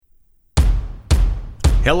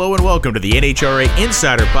Hello and welcome to the NHRA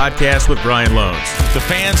Insider podcast with Brian Lohnes. The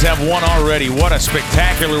fans have won already. What a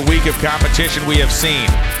spectacular week of competition we have seen.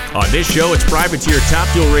 On this show, it's privateer top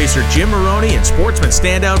fuel racer Jim Maroney and sportsman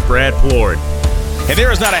standout Brad Plourd. And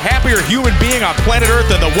there is not a happier human being on planet Earth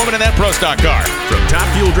than the woman in that Pro Stock car. From top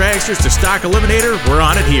fuel dragsters to stock eliminator, we're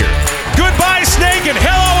on it here. Goodbye, Snake, and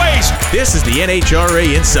hello, Ace. This is the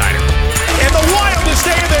NHRA Insider. And the wildest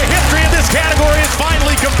day in the history of this category is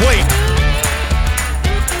finally complete.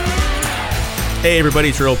 Hey everybody,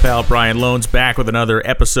 it's your old pal Brian Lohnes back with another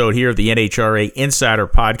episode here of the NHRA Insider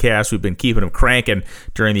podcast. We've been keeping them cranking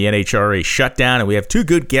during the NHRA shutdown, and we have two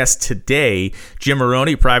good guests today. Jim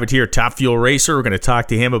Maroney, privateer top fuel racer. We're going to talk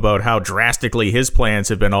to him about how drastically his plans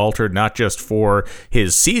have been altered, not just for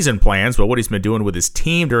his season plans, but what he's been doing with his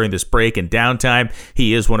team during this break and downtime.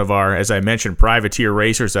 He is one of our, as I mentioned, privateer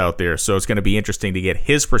racers out there, so it's going to be interesting to get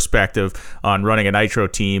his perspective on running a nitro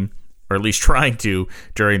team, or at least trying to,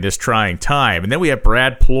 during this trying time. And then we have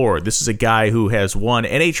Brad Plourd. This is a guy who has won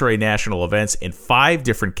NHRA National events in 5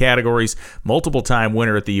 different categories, multiple-time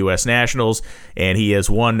winner at the U.S. Nationals, and he has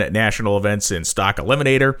won national events in stock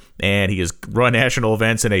eliminator, and he has run national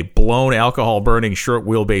events in a blown alcohol-burning short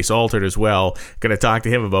wheelbase altered as well. Going to talk to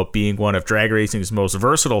him about being one of drag racing's most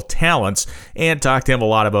versatile talents, and talk to him a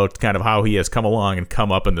lot about kind of how he has come along and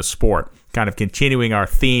come up in the sport. Kind of continuing our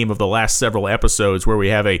theme of the last several episodes where we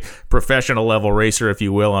have a professional level racer, if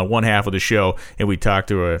you will, on one half of the show, and we talk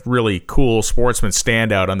to a really cool sportsman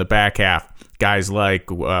standout on the back half. Guys like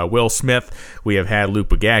Will Smith. We have had Luke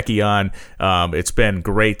Bagacki on. It's been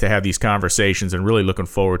great to have these conversations, and really looking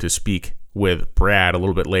forward to speak with Brad a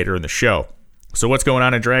little bit later in the show. So what's going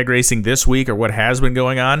on in drag racing this week, or what has been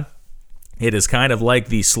going on? It is kind of like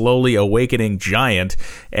the slowly awakening giant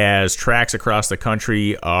as tracks across the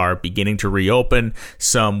country are beginning to reopen,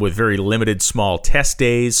 some with very limited small test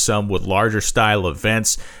days, some with larger style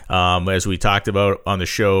events. As we talked about on the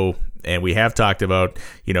show, and we have talked about,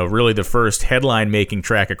 really the first headline-making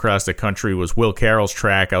track across the country was Will Carroll's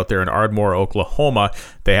track out there in Ardmore, Oklahoma.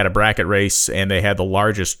 They had a bracket race, and they had the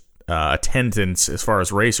largest attendance as far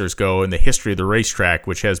as racers go in the history of the racetrack,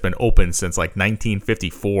 which has been open since like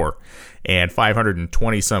 1954, and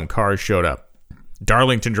 520 some cars showed up.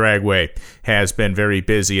 Darlington Dragway has been very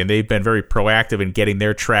busy, and they've been very proactive in getting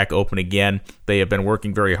their track open again. They have been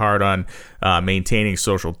working very hard on maintaining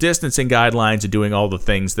social distancing guidelines and doing all the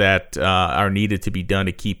things that are needed to be done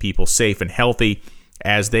to keep people safe and healthy.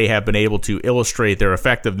 As they have been able to illustrate their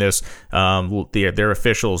effectiveness, their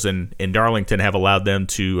officials in Darlington have allowed them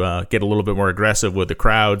to get a little bit more aggressive with the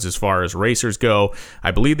crowds as far as racers go. I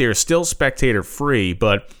believe they are still spectator-free,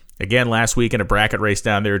 but again, last weekend, a bracket race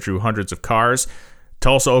down there drew hundreds of cars.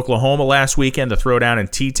 Tulsa, Oklahoma last weekend, the throwdown in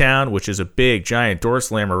T-Town, which is a big, giant door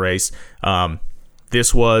slammer race.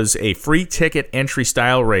 This was a free ticket entry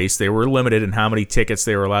style race. They were limited in how many tickets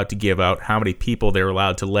they were allowed to give out, how many people they were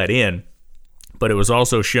allowed to let in. But it was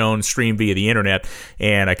also streamed via the internet,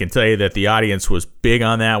 and I can tell you that the audience was big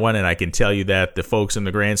on that one, and I can tell you that the folks in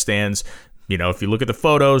the grandstands, if you look at the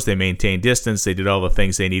photos, they maintained distance, they did all the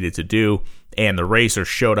things they needed to do, and the racers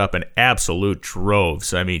showed up in absolute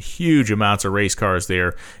droves. I mean, huge amounts of race cars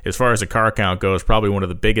there. As far as the car count goes, probably one of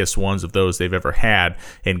the biggest ones of those they've ever had,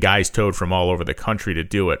 and guys towed from all over the country to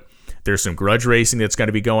do it. There's some grudge racing that's going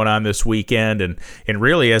to be going on this weekend, and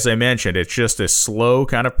really, as I mentioned, it's just a slow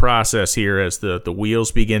kind of process here as the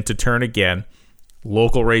wheels begin to turn again.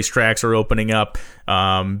 Local racetracks are opening up.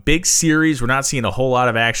 Big series, we're not seeing a whole lot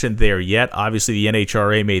of action there yet. Obviously, the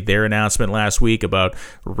NHRA made their announcement last week about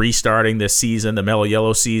restarting this season, the Mellow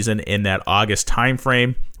Yellow season, in that August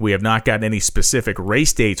timeframe. We have not gotten any specific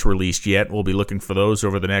race dates released yet. We'll be looking for those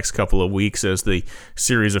over the next couple of weeks as the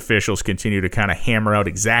series officials continue to kind of hammer out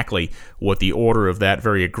exactly what the order of that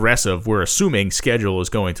very aggressive, we're assuming, schedule is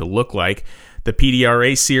going to look like. The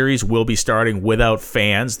PDRA series will be starting without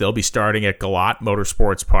fans. They'll be starting at Galat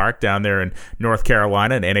Motorsports Park down there in North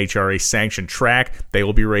Carolina, an NHRA-sanctioned track. They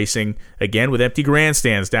will be racing again with empty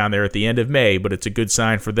grandstands down there at the end of May, but it's a good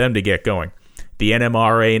sign for them to get going. The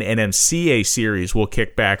NMRA and NMCA series will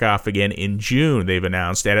kick back off again in June, they've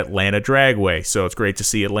announced, at Atlanta Dragway. So it's great to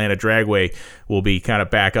see Atlanta Dragway will be kind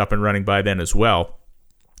of back up and running by then as well.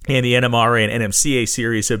 And the NMRA and NMCA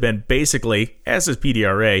series have been basically, as is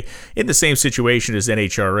PDRA, in the same situation as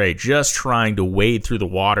NHRA, just trying to wade through the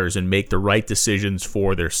waters and make the right decisions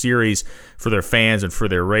for their series, for their fans, and for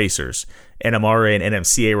their racers. NMRA and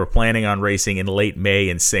NMCA were planning on racing in late May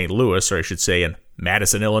in St. Louis, or I should say in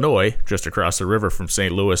Madison, Illinois, just across the river from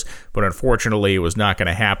St. Louis, but unfortunately it was not going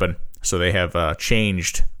to happen, so they have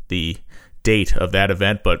changed the date of that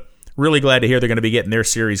event, but really glad to hear they're going to be getting their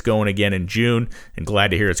series going again in June, and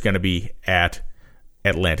glad to hear it's going to be at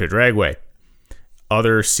Atlanta Dragway.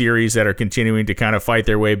 Other series that are continuing to kind of fight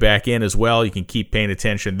their way back in as well. You can keep paying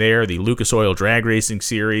attention there. The Lucas Oil Drag Racing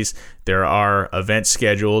Series. There are events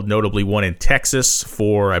scheduled, notably one in Texas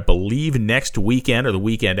for, I believe, next weekend or the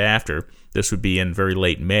weekend after. This would be in very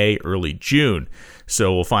late May, early June.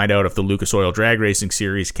 So we'll find out if the Lucas Oil Drag Racing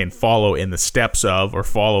Series can follow in the steps of or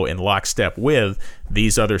follow in lockstep with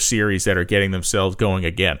these other series that are getting themselves going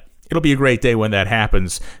again. It'll be a great day when that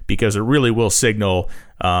happens because it really will signal,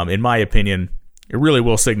 in my opinion, it really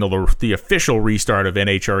will signal the official restart of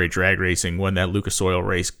NHRA drag racing when that Lucas Oil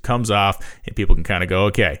race comes off and people can kind of go,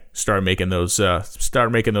 okay, start making those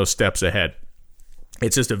steps ahead.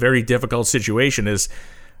 It's just a very difficult situation as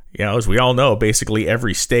we all know, basically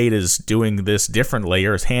every state is doing this differently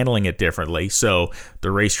or is handling it differently. So the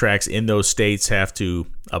racetracks in those states have to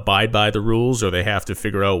abide by the rules or they have to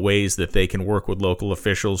figure out ways that they can work with local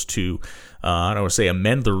officials to, I don't want to say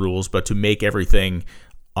amend the rules, but to make everything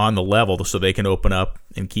on the level so they can open up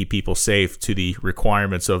and keep people safe to the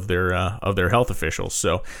requirements of their health officials.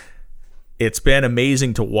 So it's been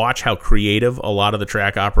amazing to watch how creative a lot of the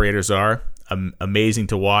track operators are. Amazing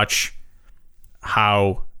to watch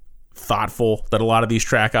how thoughtful that a lot of these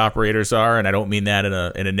track operators are, and I don't mean that in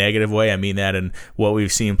a negative way. I mean that in what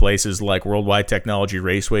we've seen places like Worldwide Technology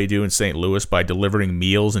Raceway do in St. Louis by delivering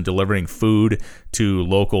meals and delivering food to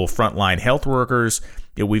local frontline health workers.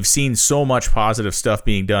 We've seen so much positive stuff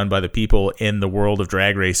being done by the people in the world of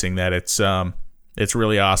drag racing that it's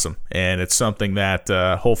really awesome, and it's something that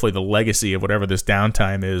hopefully the legacy of whatever this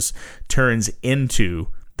downtime is turns into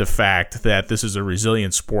the fact that this is a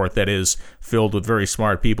resilient sport that is filled with very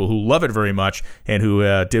smart people who love it very much and who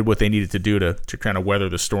did what they needed to do to kind of weather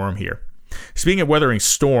the storm here. Speaking of weathering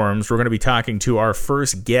storms, we're going to be talking to our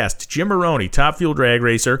first guest, Jim Maroney, top fuel drag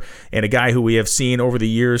racer, and a guy who we have seen over the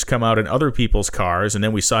years come out in other people's cars, and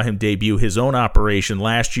then we saw him debut his own operation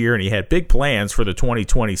last year, and he had big plans for the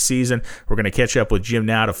 2020 season. We're going to catch up with Jim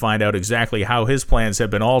now to find out exactly how his plans have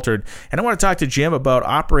been altered, and I want to talk to Jim about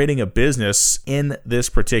operating a business in this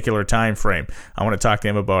particular time frame. I want to talk to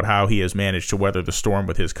him about how he has managed to weather the storm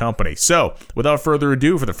with his company. So, without further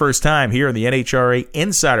ado, for the first time here in the NHRA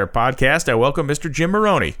Insider podcast, I welcome Mr. Jim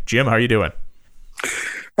Maroney. Jim, how are you doing?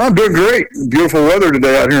 I'm doing great. Beautiful weather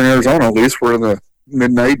today out here in Arizona. At least we're in the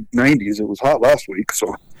mid-90s. It was hot last week,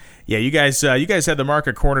 so. Yeah, you guys had the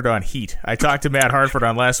market cornered on heat. I talked to Matt Hartford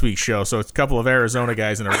on last week's show, so it's a couple of Arizona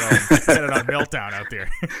guys in a row set it on meltdown out there.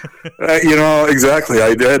 Exactly. I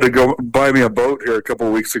had to go buy me a boat here a couple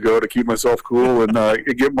of weeks ago to keep myself cool and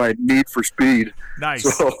get my need for speed. Nice.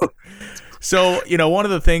 So, one of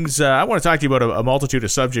the things I want to talk to you about a multitude of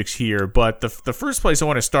subjects here, but the first place I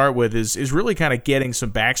want to start with is really kind of getting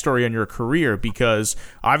some backstory on your career, because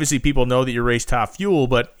obviously people know that you race top fuel,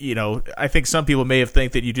 but, I think some people may have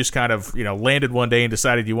think that you just kind of, landed one day and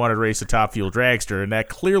decided you wanted to race a top fuel dragster, and that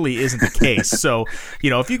clearly isn't the case. So,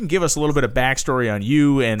 if you can give us a little bit of backstory on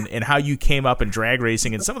you and how you came up in drag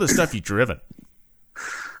racing and some of the stuff you've driven.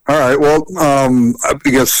 All right. Well, I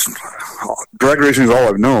guess drag racing is all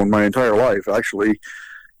I've known my entire life. Actually,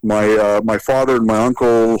 my father and my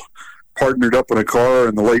uncle partnered up in a car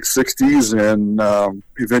in the late '60s, and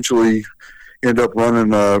eventually ended up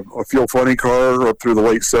running a fuel funny car up through the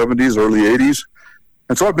late '70s, early '80s.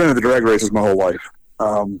 And so I've been in the drag races my whole life.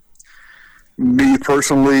 Me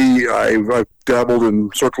personally, I've dabbled in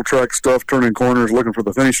circle track stuff, turning corners, looking for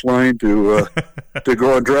the finish line to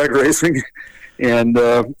go on drag racing. And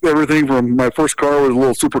everything from my first car was a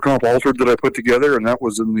little Super Comp Altered that I put together, and that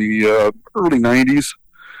was in the early 90s.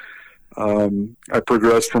 I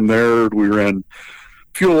progressed from there. We ran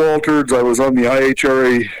fuel altereds. I was on the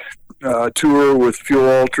IHRA tour with fuel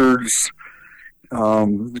altereds.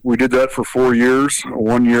 We did that for 4 years.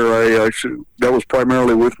 1 year, that was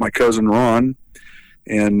primarily with my cousin Ron,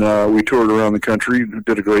 and we toured around the country.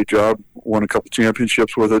 Did a great job. Won a couple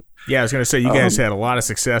championships with it. Yeah, I was going to say, you guys had a lot of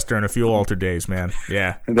success during the fuel alter days, man.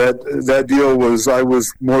 Yeah. And that deal was, I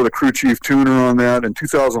was more the crew chief tuner on that. In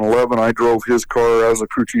 2011, I drove his car as a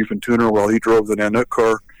crew chief and tuner while he drove the Nanook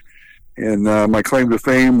car. And my claim to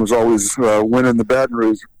fame was always winning the Baton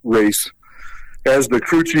Rouge race as the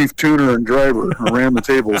crew chief, tuner, and driver. I ran the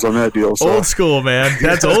tables on that deal. So. Old school, man.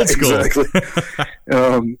 That's old school.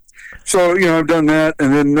 Exactly. So, I've done that.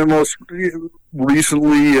 And then the most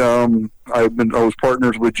recently, I was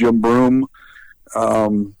partners with Jim Broom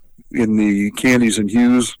in the Candies and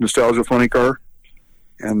Hughes Nostalgia Funny car.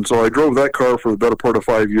 And so I drove that car for the better part of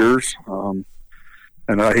 5 years.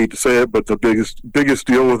 And I hate to say it, but the biggest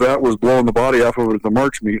deal with that was blowing the body off of it at the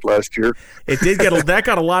March meet last year. It did that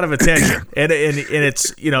got a lot of attention, and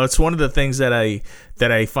it's it's one of the things that I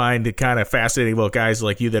find kind of fascinating about guys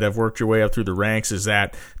like you that have worked your way up through the ranks is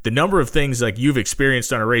that the number of things like you've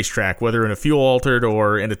experienced on a racetrack, whether in a fuel altered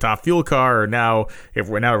or in a top fuel car, or now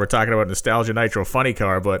we're talking about nostalgia nitro funny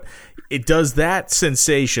car, but it does that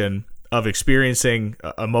sensation of experiencing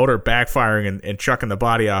a motor backfiring and chucking the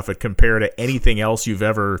body off it compare to anything else you've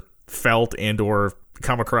ever felt and or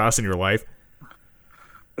come across in your life?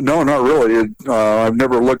 No, not really. I've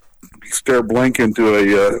never stare blank into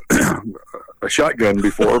a shotgun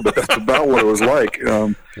before, but that's about what it was like.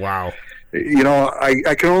 Wow.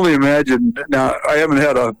 I can only imagine. Now, I haven't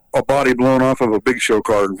had a body blown off of a big show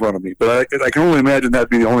car in front of me, but I can only imagine that'd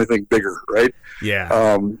be the only thing bigger, right?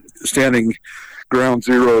 Yeah. Standing ground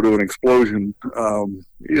zero to an explosion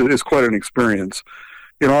is quite an experience.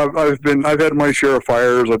 I've had my share of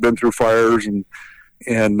fires. I've been through fires and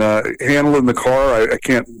handling the car. I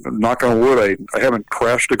can't, knock on wood, I haven't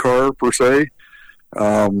crashed a car per se.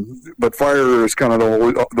 But fire is kind of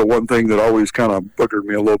the one thing that always kind of buggered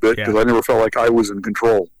me a little bit because I never felt like I was in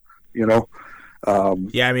control,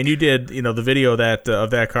 Yeah, I mean, you did, the video of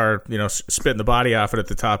that car, spitting the body off it at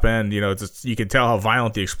the top end. You can tell how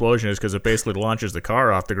violent the explosion is because it basically launches the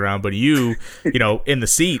car off the ground. But you, in the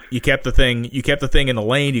seat, you kept the thing in the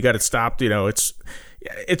lane. You got it stopped.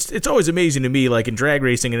 It's always amazing to me, like in drag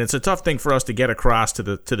racing, and it's a tough thing for us to get across to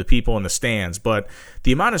the people in the stands. But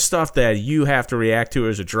the amount of stuff that you have to react to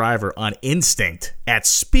as a driver on instinct at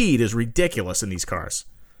speed is ridiculous in these cars.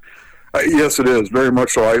 Yes, it is, very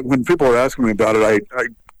much so. When people are asking me about it, I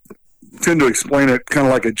tend to explain it kind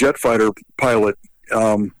of like a jet fighter pilot.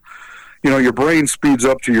 Your brain speeds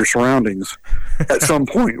up to your surroundings at some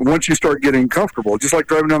point. Once you start getting comfortable, just like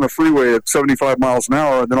driving down the freeway at 75 miles an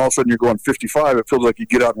hour, and then all of a sudden you're going 55, it feels like you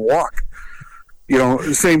get out and walk.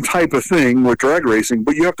 The same type of thing with drag racing,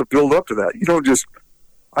 but you have to build up to that. You don't just...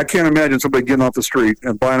 I can't imagine somebody getting off the street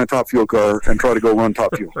and buying a top fuel car and try to go run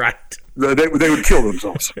top fuel. Right. They would kill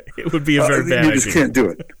themselves. It would be a very bad idea. You just can't do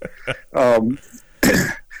it.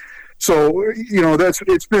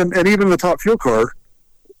 It's been, and even the top fuel car,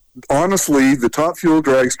 honestly, the top fuel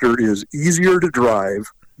dragster is easier to drive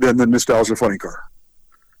than the nostalgia funny car.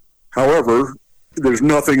 However, there's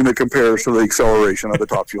nothing that compares to the acceleration of the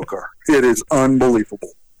top fuel car. It is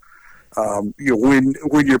unbelievable. When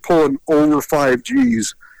you're pulling over 5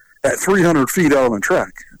 Gs at 300 feet out on the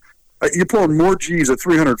track, you're pulling more Gs at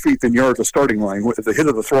 300 feet than you are at the starting line with the hit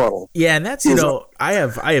of the throttle. Yeah, and that's, I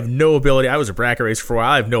have no ability. I was a bracket racer for a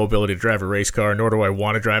while. I have no ability to drive a race car, nor do I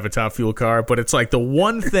want to drive a top fuel car. But it's like the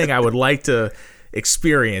one thing I would like to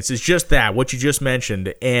experience is just that, what you just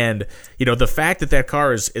mentioned. And, the fact that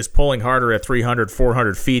car is pulling harder at 300,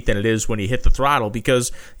 400 feet than it is when you hit the throttle.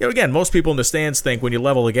 Because, again, most people in the stands think when you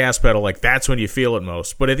level the gas pedal, like that's when you feel it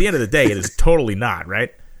most. But at the end of the day, it is totally not,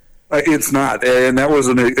 right? It's not, and that was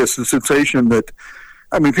it's a sensation that,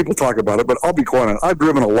 people talk about it, but I'll be quite honest. I've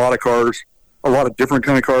driven a lot of cars, a lot of different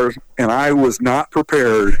kind of cars, and I was not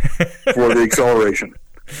prepared for the acceleration.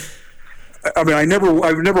 I've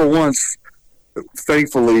never once,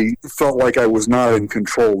 thankfully, felt like I was not in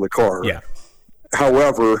control of the car. Yeah.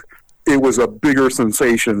 However, it was a bigger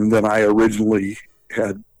sensation than I originally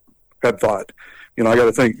had thought. I got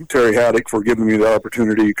to thank Terry Haddock for giving me the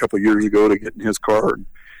opportunity a couple of years ago to get in his car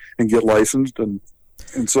and get licensed, and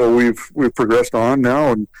so we've progressed on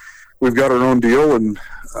now, and we've got our own deal, and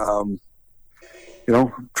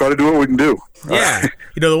try to do what we can do. Yeah,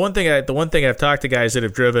 the one thing I've talked to guys that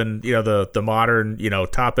have driven, the modern,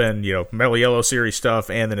 top end, metal yellow series stuff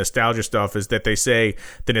and the nostalgia stuff is that they say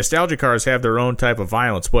the nostalgia cars have their own type of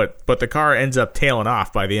violence, but the car ends up tailing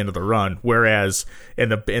off by the end of the run, whereas in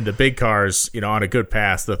the big cars, on a good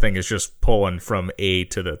path, the thing is just pulling from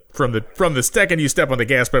from the second you step on the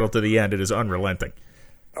gas pedal to the end, it is unrelenting.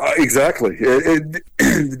 Exactly. It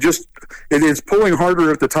is pulling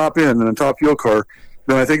harder at the top end in a top fuel car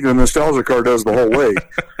than I think the nostalgia car does the whole way.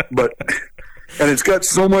 And it's got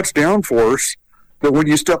so much downforce that when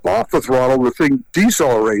you step off the throttle, the thing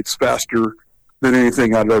decelerates faster than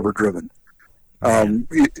anything I've ever driven.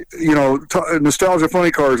 Nostalgia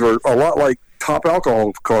funny cars are a lot like top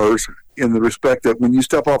alcohol cars in the respect that when you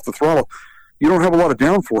step off the throttle, you don't have a lot of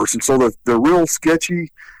downforce, and so they're real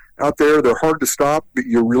sketchy out there. They're hard to stop, but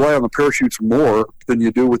you rely on the parachutes more than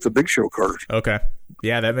you do with the big show cars. Okay.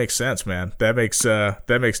 Yeah, that makes sense, man. That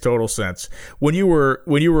makes total sense. When you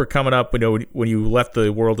were coming up, when you left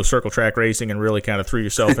the world of circle track racing and really kind of threw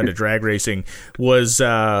yourself into drag racing, was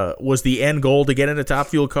the end goal to get in a top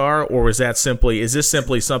fuel car, or is this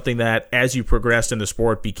simply something that as you progressed in the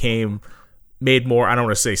sport became made more, I don't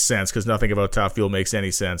want to say sense because nothing about Top Fuel makes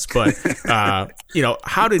any sense, but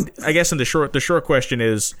how did, I guess in the short question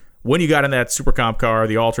is, when you got in that Super Comp car,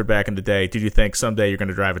 the Altered back in the day, did you think someday you're going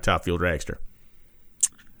to drive a Top Fuel dragster?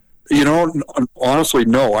 Honestly,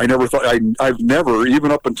 no. I never thought. I've never,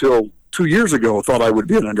 even up until 2 years ago, thought I would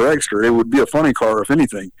be in a dragster. It would be a funny car, if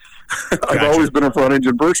anything. I've always been a front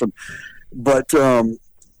engine person, but as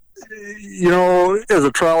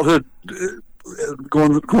a childhood.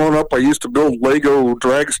 Growing up, I used to build Lego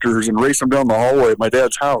dragsters and race them down the hallway at my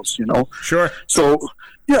dad's house, Sure. So,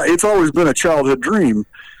 yeah, it's always been a childhood dream.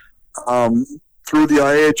 Through the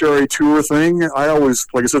IHRA tour thing, I always,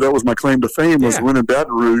 like I said, that was my claim to fame, was winning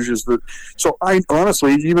Baton Rouge. So I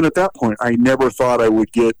honestly, even at that point, I never thought I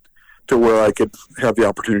would get to where I could have the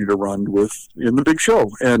opportunity to run in the big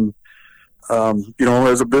show. And,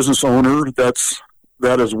 as a business owner,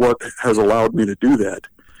 that is what has allowed me to do that.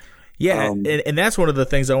 Yeah, and that's one of the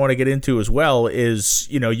things I want to get into as well is,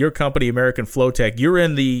 your company, American Flowtech, you're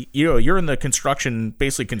in the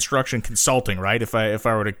construction consulting, right? If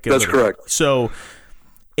I were to get That's correct. So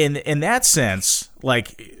in that sense,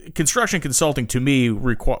 like construction consulting to me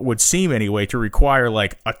would seem anyway to require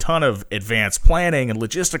like a ton of advanced planning and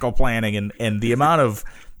logistical planning and the amount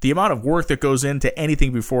of work that goes into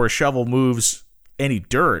anything before a shovel moves any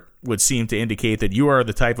dirt would seem to indicate that you are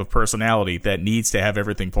the type of personality that needs to have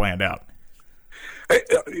everything planned out.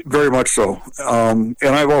 Very much so. And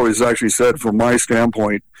I've always actually said, from my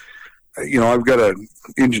standpoint, I've got an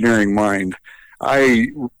engineering mind.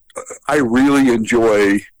 I really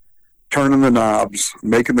enjoy turning the knobs,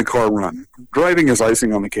 making the car run. Driving is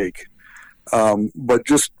icing on the cake. But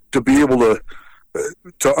just to be able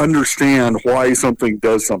to understand why something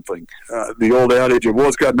does something. The old adage of,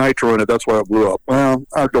 it's got nitro in it, that's why it blew up. Well,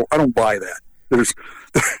 I don't buy that. There's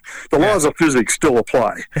the laws of physics still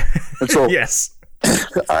apply. And so yes.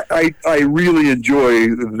 I really enjoy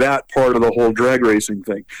that part of the whole drag racing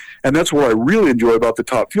thing. And that's what I really enjoy about the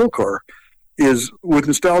Top Fuel car is with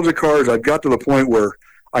nostalgia cars, I've got to the point where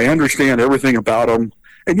I understand everything about them.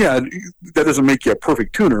 And yeah, that doesn't make you a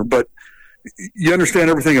perfect tuner, but you understand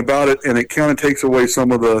everything about it, and it kind of takes away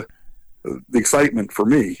some of the excitement for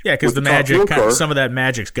me. Yeah, because the magic, some of that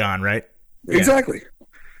magic's gone, right? Yeah. Exactly.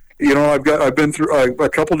 I've been through a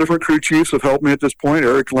couple different crew chiefs have helped me at this point.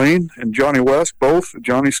 Eric Lane and Johnny West, both.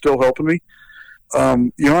 Johnny's still helping me. I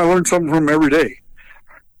learned something from him every day.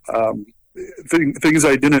 Things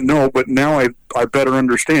I didn't know, but now I better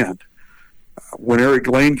understand. When Eric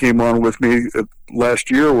Lane came on with me last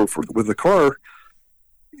year with the car,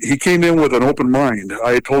 he came in with an open mind.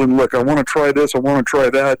 I told him, look, I want to try this. I want to try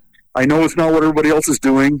that. I know it's not what everybody else is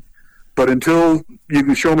doing, but until you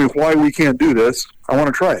can show me why we can't do this, I want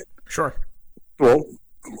to try it. Sure. Well,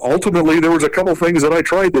 ultimately, there was a couple things that I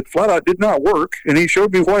tried that flat out did not work, and he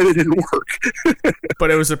showed me why they didn't work. But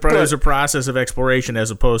it was a process of exploration as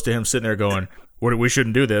opposed to him sitting there going, we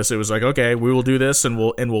shouldn't do this. It was like, okay, we will do this, and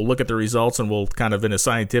we'll look at the results, and we'll kind of in a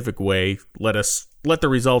scientific way let the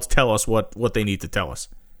results tell us what they need to tell us.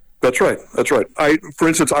 That's right. For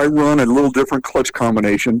instance, I run a little different clutch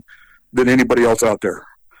combination than anybody else out there.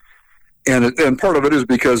 And part of it is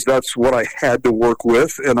because that's what I had to work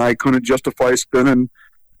with, and I couldn't justify spending,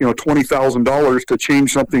 $20,000 to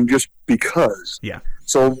change something just because. Yeah.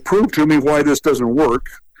 So prove to me why this doesn't work.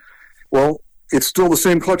 Well, it's still the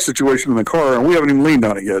same clutch situation in the car, and we haven't even leaned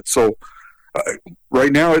on it yet. So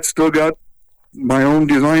right now it's still got my own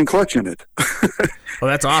design clutch in it. Well,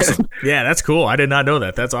 that's awesome. Yeah, that's cool. I did not know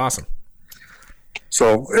that. That's awesome.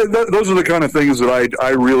 So those are the kind of things that I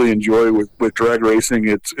really enjoy with drag racing.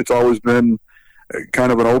 It's always been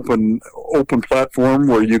kind of an open platform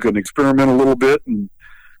where you can experiment a little bit and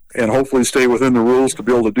hopefully stay within the rules to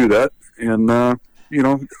be able to do that. And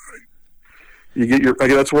you get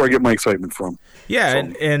that's where I get my excitement from. Yeah,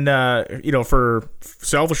 so. and for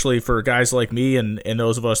selfishly for guys like me and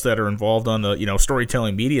those of us that are involved on the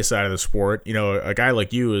storytelling media side of the sport, a guy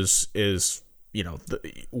like you is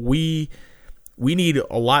we need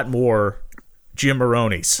a lot more Jim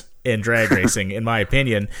Maroneys in drag racing, in my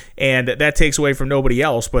opinion, and that takes away from nobody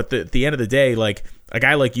else. But at the end of the day, like a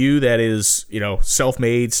guy like you that is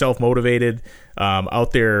self-made, self-motivated,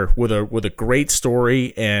 out there with a great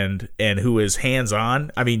story and who is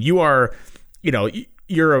hands-on. I mean, you are,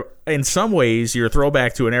 you're in some ways you're a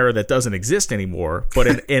throwback to an era that doesn't exist anymore, but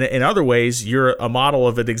in other ways you're a model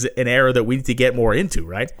of an era that we need to get more into,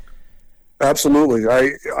 right? Absolutely.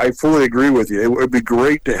 I fully agree with you. It would be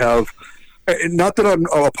great to have, not that I'm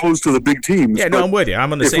opposed to the big teams. Yeah, no, I'm with you.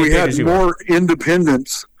 I'm on the same page as you. If we had more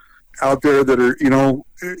independents out there that are,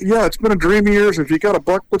 it's been a dream of yours. If you got a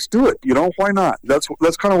buck, let's do it. Why not? That's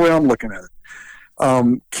kind of the way I'm looking at it.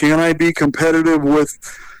 Can I be competitive with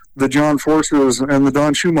the John Forces and the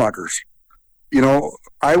Don Schumachers?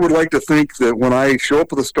 I would like to think that when I show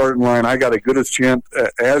up at the starting line, I got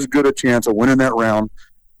as good a chance of winning that round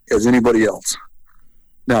as anybody else.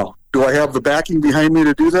 Now, do I have the backing behind me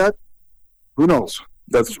to do that? Who knows?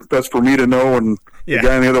 That's for me to know, and the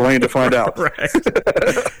guy in the other lane to find out. Right.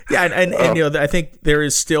 Yeah, and I think there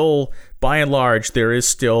is still, by and large, there is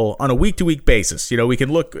still, on a week-to-week basis, we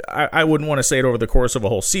can look, I wouldn't want to say it over the course of a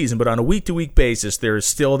whole season, but on a week-to-week basis, there is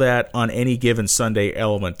still that on any given Sunday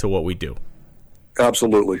element to what we do.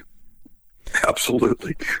 Absolutely.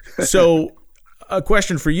 So, a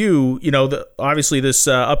question for you, obviously this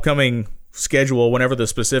upcoming schedule, whenever the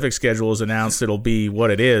specific schedule is announced, it'll be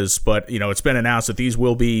what it is, but it's been announced that these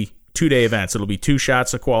will be 2-day events. It'll be 2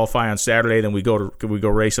 shots to qualify on Saturday, then we go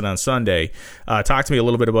racing on Sunday. Talk to me a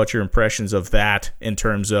little bit about your impressions of that in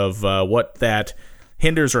terms of what that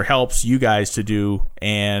hinders or helps you guys to do,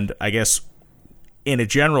 and I guess in a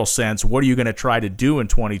general sense, what are you going to try to do in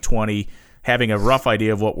 2020, having a rough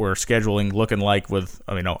idea of what we're scheduling looking like with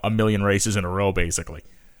a million races in a row, basically?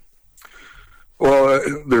 Well,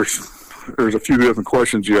 there's a few different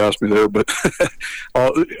questions you asked me there, but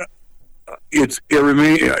it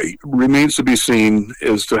remains to be seen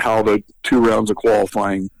as to how the 2 rounds of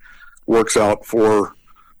qualifying works out for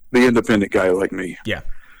the independent guy like me. Yeah.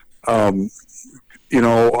 I've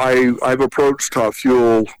approached Top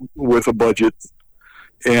Fuel with a budget,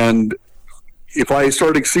 and if I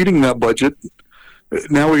start exceeding that budget,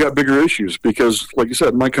 now we got bigger issues because, like you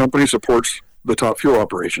said, my company supports the Top Fuel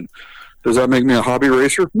operation. Does that make me a hobby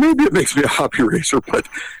racer? Maybe it makes me a hobby racer, but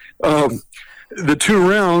the 2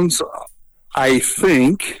 rounds, I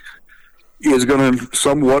think, is going to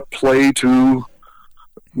somewhat play to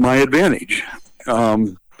my advantage.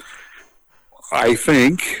 I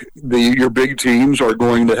think your big teams are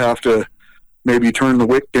going to have to maybe turn the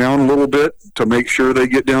wick down a little bit to make sure they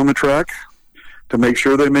get down the track, to make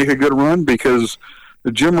sure they make a good run, because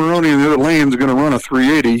the Jim Maroney in the other lane is going to run a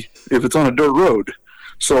 380 if it's on a dirt road.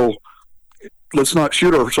 So let's not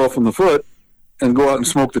shoot ourselves in the foot and go out and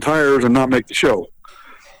smoke the tires and not make the show.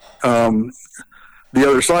 The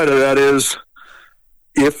other side of that is,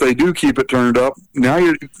 if they do keep it turned up,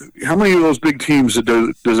 now how many of those big teams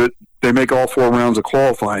they make all 4 rounds of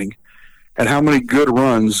qualifying, and how many good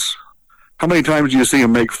runs? How many times do you see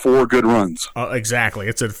them make 4 good runs? Exactly.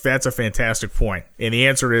 That's a fantastic point, and the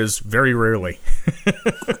answer is very rarely.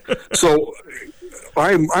 So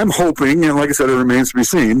I'm hoping, and like I said, it remains to be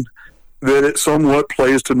seen, that it somewhat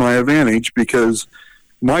plays to my advantage, because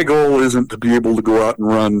my goal isn't to be able to go out and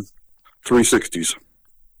run 360s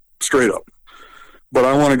straight up, but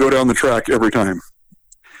I want to go down the track every time,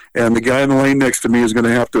 and the guy in the lane next to me is going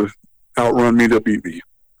to have to outrun me to beat me.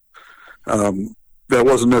 That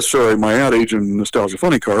wasn't necessarily my Ad Age and Nostalgia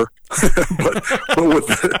Funny car, but with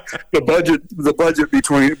the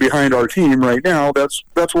budget behind our team right now, that's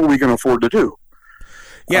what we can afford to do.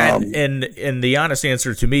 Yeah, and the honest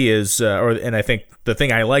answer to me is, and I think the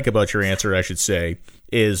thing I like about your answer, I should say,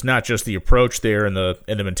 is not just the approach there and the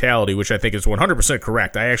mentality, which I think is 100%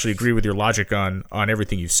 correct. I actually agree with your logic on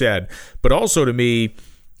everything you said, but also to me,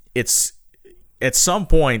 it's at some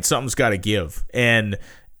point something's got to give, and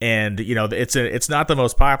it's not the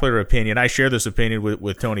most popular opinion. I share this opinion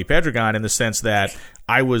with Tony Pedregon in the sense that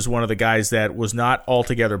I was one of the guys that was not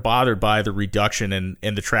altogether bothered by the reduction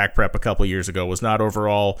in the track prep a couple of years ago, was not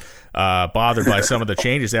overall bothered by some of the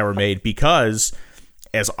changes that were made, because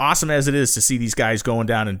as awesome as it is to see these guys going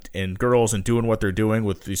down and girls and doing what they're doing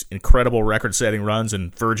with these incredible record-setting runs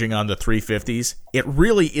and verging on the 350s, it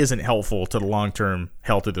really isn't helpful to the long-term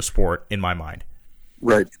health of the sport in my mind.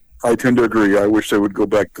 Right. I tend to agree. I wish they would go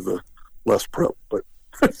back to the less prep, but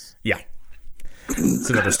yeah, it's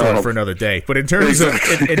another story for another day. But in terms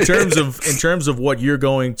of what you're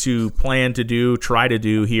going to plan to do, try to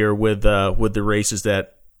do here with the races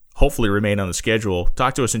that hopefully remain on the schedule,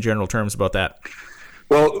 talk to us in general terms about that.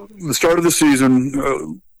 Well, the start of the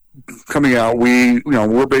season coming out,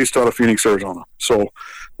 we're based out of Phoenix, Arizona, so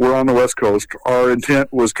we're on the West Coast. Our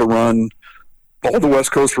intent was to run all the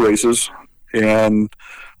West Coast races and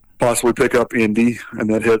possibly pick up Indy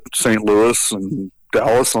and then hit St. Louis and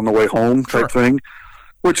Dallas on the way home type thing,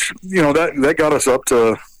 which, that got us up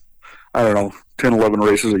to, 10, 11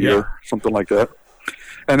 races a year, something like that.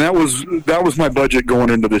 And that was my budget going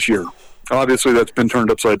into this year. Obviously, that's been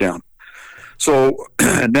turned upside down. So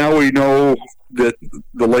now we know that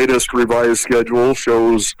the latest revised schedule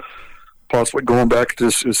shows possibly going back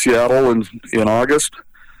to Seattle in August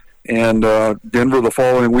and Denver the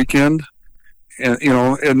following weekend. And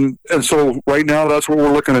so right now that's what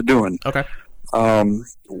we're looking at doing. Okay.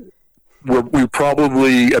 we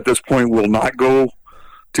probably at this point will not go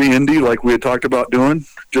to Indy like we had talked about doing,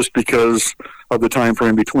 just because of the time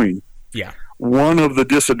frame between. Yeah. One of the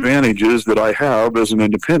disadvantages that I have as an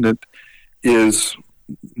independent is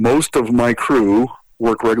most of my crew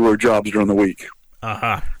work regular jobs during the week.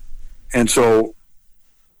 Uh-huh. And so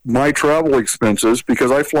my travel expenses,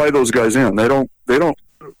 because I fly those guys in, they're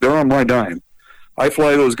on my dime. I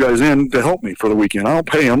fly those guys in to help me for the weekend. I don't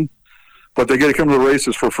pay them, but they get to come to the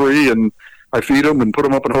races for free, and I feed them and put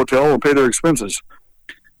them up in a hotel and pay their expenses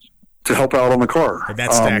to help out on the car. And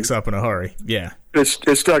that stacks up in a hurry. Yeah.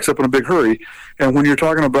 It stacks up in a big hurry. And when you're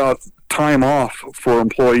talking about time off for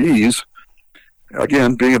employees,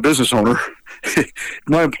 again, being a business owner,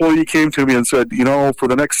 my employee came to me and said, for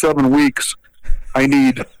the next 7 weeks, I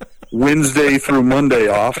need Wednesday through Monday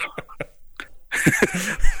off.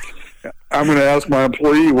 I'm going to ask my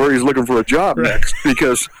employee where he's looking for a job next,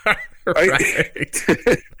 because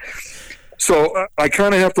so I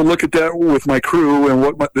kind of have to look at that with my crew and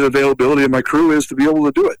what the availability of my crew is to be able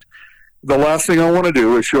to do it. The last thing I want to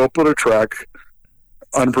do is show up at a track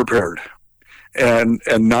unprepared and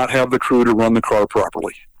not have the crew to run the car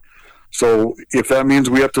properly. So if that means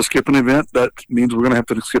we have to skip an event, that means we're going to have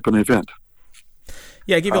to skip an event.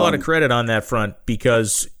 Yeah, I give you a lot of credit on that front,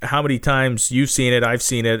 because how many times you've seen it, I've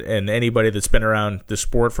seen it, and anybody that's been around the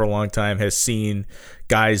sport for a long time has seen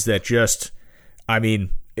guys that just,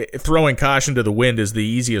 throwing caution to the wind is the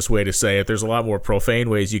easiest way to say it. There's a lot more profane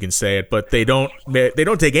ways you can say it, but they don't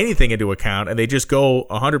take anything into account, and they just go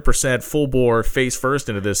 100% full bore face first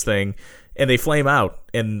into this thing, and they flame out.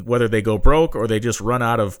 And whether they go broke or they just run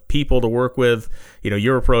out of people to work with,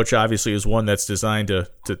 your approach obviously is one that's designed to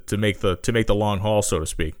make the long haul, so to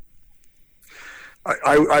speak.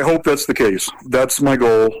 I hope that's the case. That's my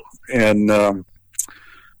goal. And in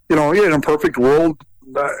a perfect world,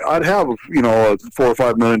 I'd have a $4 or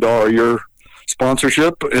 $5 million a year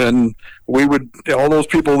sponsorship, and we would, all those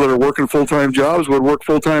people that are working full-time jobs would work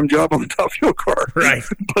full-time job on the Top Fuel car, right?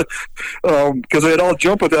 But because they'd all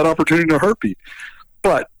jump at that opportunity in a heartbeat.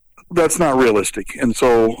 But that's not realistic, and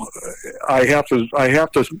so I have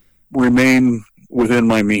to remain within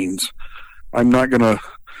my means. I'm not going to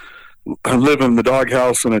live in the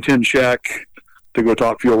doghouse in a tin shack to go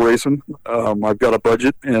Top Fuel racing. I've got a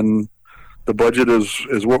budget, and the budget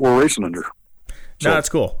is what we're racing under. So. No, that's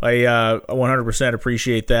cool. I 100%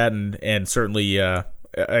 appreciate that, and certainly I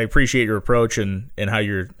appreciate your approach and how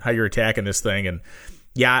you're attacking this thing. And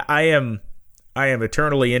yeah, I am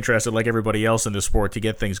eternally interested, like everybody else in this sport, to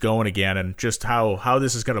get things going again, and just how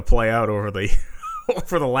this is going to play out over the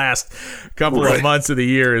for the last couple of months of the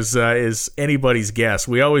year is anybody's guess.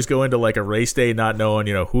 We always go into like a race day not knowing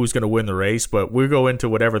who's going to win the race, but we go into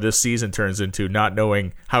whatever this season turns into not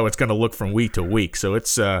knowing how it's going to look from week to week. So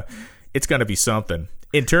it's going to be something.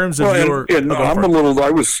 In terms of I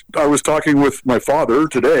was talking with my father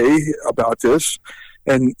today about this,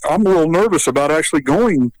 and I'm a little nervous about actually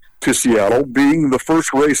going to Seattle, being the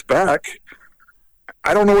first race back.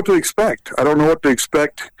 I don't know what to expect.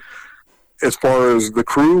 As far as the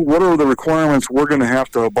crew, what are the requirements we're going to have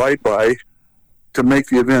to abide by to make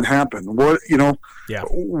the event happen? What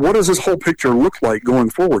does this whole picture look like going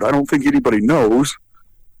forward? I don't think anybody knows,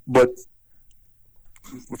 but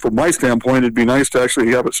from my standpoint, it'd be nice to actually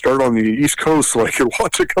have it start on the East Coast so I could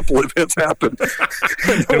watch a couple of events happen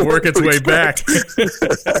and work its way back.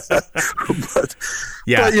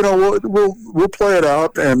 but we'll play it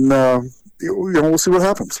out, and we'll see what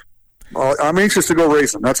happens. I'm anxious to go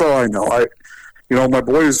racing. That's all I know. My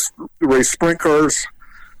boys race sprint cars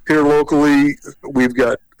here locally. We've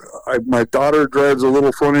got my daughter drives a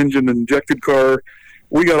little front engine injected car.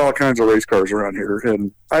 We got all kinds of race cars around here,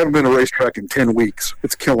 and I haven't been to a racetrack in 10 weeks.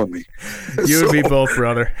 It's killing me. You and me both,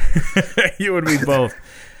 brother. You and me both.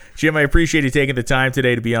 Jim, I appreciate you taking the time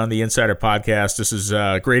today to be on the Insider Podcast. This is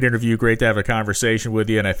a great interview. Great to have a conversation with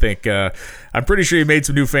you, and I think I'm pretty sure you made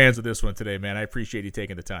some new fans of this one today, man. I appreciate you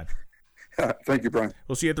taking the time. Thank you, Brian.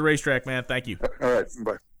 We'll see you at the racetrack, man. Thank you. All right.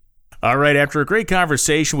 Bye. All right, after a great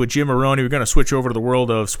conversation with Jim Maroney, we're going to switch over to the world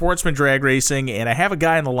of sportsman drag racing, and I have a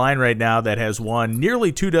guy on the line right now that has won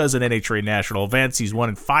nearly 24 NHRA National events. He's won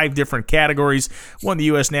in 5 different categories, won the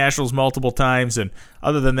U.S. Nationals multiple times, and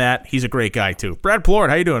other than that, he's a great guy, too. Brad Plourd,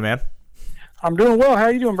 how you doing, man? I'm doing well. How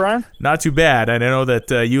are you doing, Brian? Not too bad. And I know that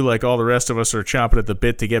you, like all the rest of us, are chomping at the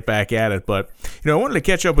bit to get back at it, but I wanted to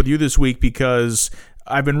catch up with you this week because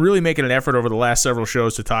I've been really making an effort over the last several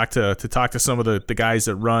shows to talk to some of the guys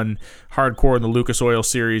that run hardcore in the Lucas Oil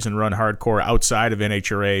Series and run hardcore outside of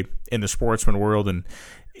NHRA in the sportsman world. And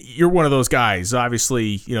you're one of those guys.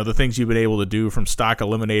 Obviously, the things you've been able to do from stock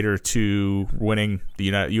eliminator to winning the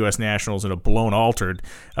U.S. Nationals in a blown altered,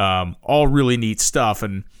 all really neat stuff.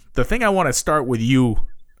 And the thing I want to start with you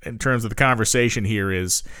in terms of the conversation here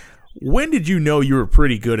is, when did you know you were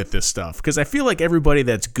pretty good at this stuff? Because I feel like everybody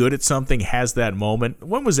that's good at something has that moment.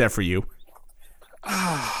 When was that for you?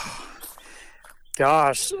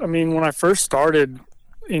 Gosh, I mean, when I first started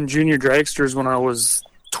in junior dragsters when I was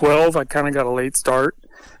 12, I kind of got a late start.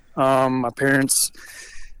 My parents,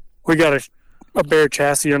 we got a bare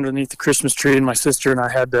chassis underneath the Christmas tree, and my sister and I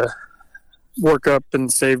had to work up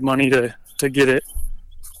and save money to get it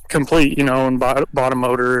complete, and bought a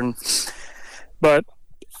motor. But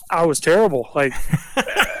I was terrible. Like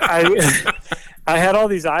I had all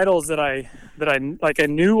these idols that I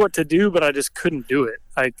knew what to do, but I just couldn't do it.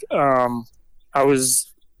 I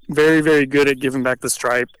was very, very good at giving back the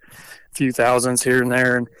stripe, a few thousands here and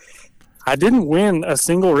there. And I didn't win a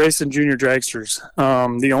single race in junior dragsters.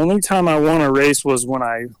 The only time I won a race was when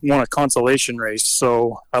I won a consolation race.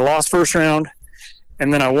 So I lost first round,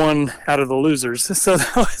 and then I won out of the losers. So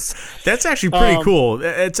that's actually pretty cool.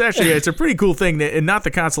 It's a pretty cool thing, and not the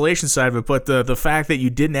consolation side of it, but the fact that you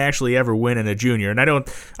didn't actually ever win in a junior. And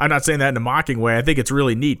I'm not saying that in a mocking way. I think it's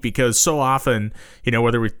really neat because so often,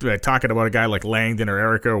 whether we're talking about a guy like Langdon or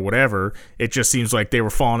Erica or whatever, it just seems like they were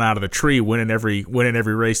falling out of the tree, winning every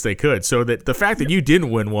race they could. So that the fact that you didn't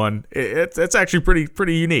win one, it's actually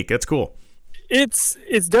pretty unique. That's cool. It's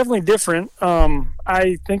definitely different.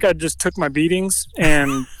 I think I just took my beatings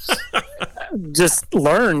and just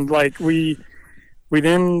learned. Like we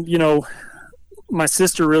then, my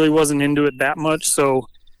sister really wasn't into it that much, so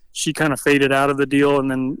she kind of faded out of the deal. And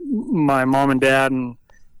then my mom and dad and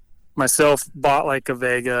myself bought like a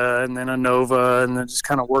Vega and then a Nova, and then just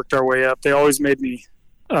kind of worked our way up. They always made me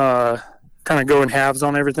kind of go in halves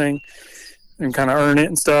on everything and kind of earn it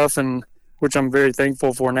and stuff, and which I'm very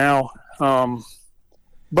thankful for now.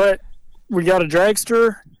 But we got a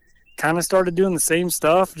dragster, kind of started doing the same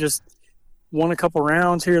stuff, just won a couple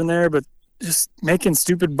rounds here and there, but just making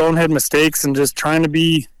stupid bonehead mistakes and just trying to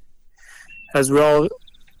be, as well,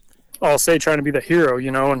 I'll say, trying to be the hero,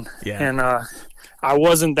 and I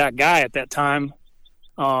wasn't that guy at that time.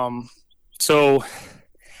 So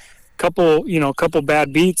couple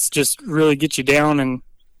bad beats just really get you down, and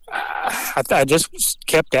I just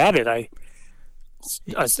kept at it. I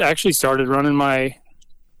actually started running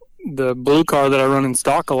the blue car that I run in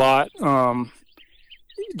stock a lot,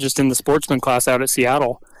 just in the sportsman class out at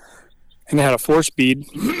Seattle, and it had a 4-speed.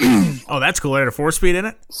 Oh, that's cool. It had a 4-speed in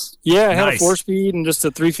it? Yeah, it had a 4-speed and just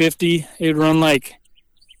a 350. It would run like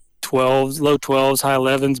 12s, low 12s, high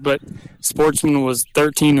 11s, but sportsman was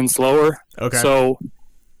 13 and slower. Okay. So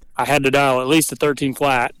I had to dial at least a 13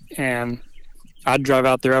 flat, and I'd drive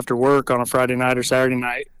out there after work on a Friday night or Saturday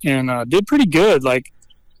night, and did pretty good. Like,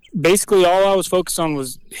 basically all I was focused on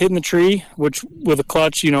was hitting the tree, which with a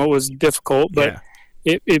clutch, it was difficult, but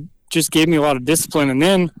it just gave me a lot of discipline. And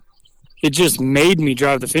then it just made me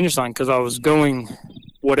drive the finish line because I was going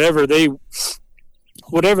whatever they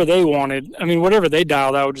wanted. I mean, whatever they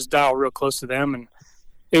dialed, I would just dial real close to them. And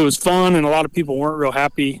it was fun, and a lot of people weren't real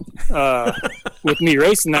happy with me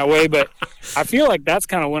racing that way. But I feel like that's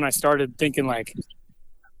kind of when I started thinking, like,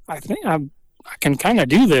 I think I can kind of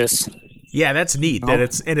do this. Yeah, that's neat.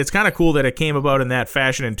 It's kind of cool that it came about in that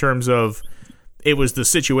fashion, in terms of it was the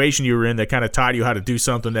situation you were in that kind of taught you how to do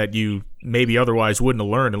something that you maybe otherwise wouldn't have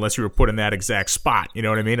learned unless you were put in that exact spot. You know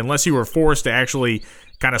what I mean? Unless you were forced to actually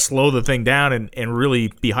kind of slow the thing down and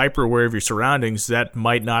really be hyper aware of your surroundings, that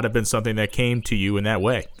might not have been something that came to you in that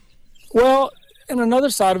way. Well, and another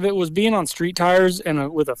side of it was being on street tires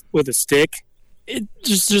and with a stick. It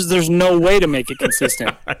just there's no way to make it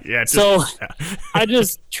consistent. I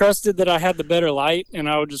just trusted that I had the better light, and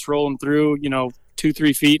I would just roll them through,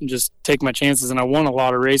 2-3 feet and just take my chances. And I won a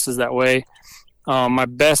lot of races that way. My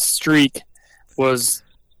best streak was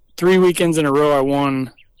 3 weekends in a row. I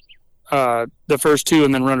won the first 2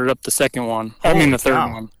 and then runner up the second one. The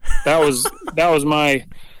third one. That was my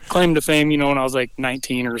claim to fame, when I was like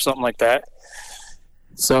 19 or something like that.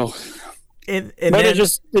 So, but it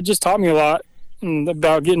just taught me a lot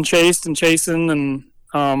about getting chased and chasing,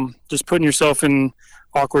 and just putting yourself in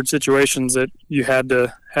awkward situations that you had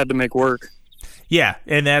to make work. Yeah,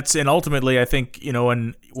 and ultimately I think,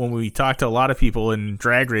 when we talk to a lot of people in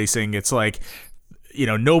drag racing, it's like,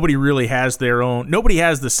 nobody really has nobody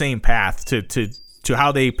has the same path to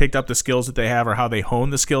how they picked up the skills that they have or how they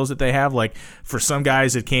hone the skills that they have. Like, for some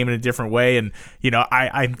guys it came in a different way, and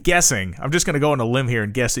I'm guessing, I'm just going to go on a limb here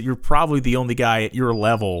and guess that you're probably the only guy at your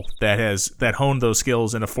level that honed those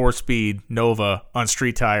skills in a 4-speed Nova on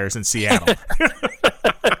street tires in Seattle.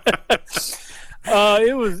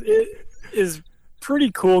 It is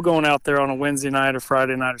pretty cool going out there on a Wednesday night or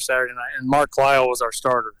Friday night or Saturday night. And Mark Lyle was our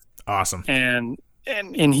starter. Awesome. And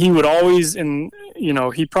he would always, and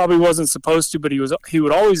he probably wasn't supposed to, but he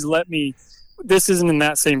would always let me. This isn't in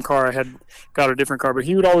that same car. I had got a different car, but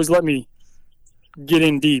he would always let me get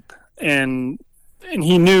in deep. And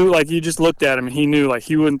he knew, like, you just looked at him and he knew, like,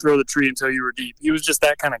 he wouldn't throw the tree until you were deep. He was just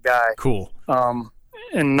that kind of guy. Cool.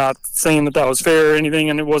 And not saying that was fair or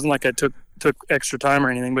anything, and it wasn't like I took extra time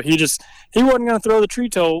or anything, but he wasn't going to throw the tree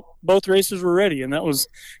till both races were ready, and that was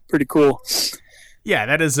pretty cool. Yeah,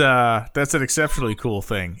 that's an exceptionally cool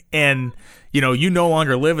thing. And you no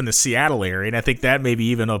longer live in the Seattle area, and I think that may be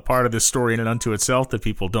even a part of this story in and unto itself that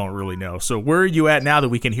people don't really know. So where are you at now that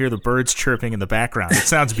we can hear the birds chirping in the background? It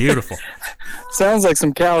sounds beautiful. Sounds like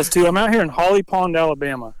some cows too. I'm out here in Holly Pond,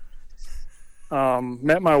 Alabama.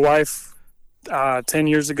 Met my wife 10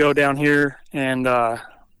 years ago down here, and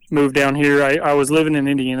moved down here. I was living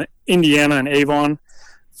in Indiana and Avon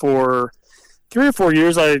for 3 or 4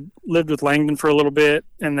 years. I lived with Langdon for a little bit,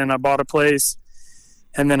 and then I bought a place,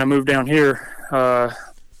 and then I moved down here. I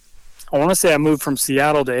want to say I moved from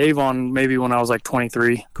Seattle to Avon maybe when I was like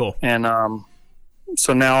 23. Cool. And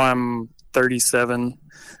so now I'm 37.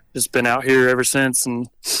 Just been out here ever since, and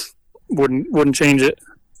wouldn't change it.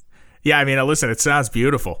 Yeah, I mean, listen, it sounds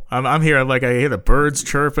beautiful. I'm here, like, I hear the birds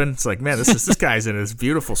chirping. It's like, man, this guy's in this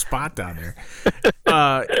beautiful spot down there.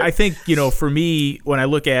 I think, for me, when I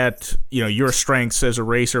look at, your strengths as a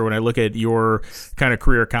racer, when I look at your kind of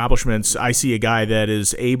career accomplishments, I see a guy that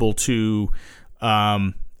is able to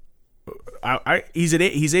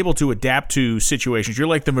he's able to adapt to situations. You're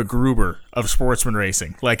like the McGruber of sportsman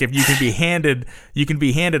racing. Like, if you can be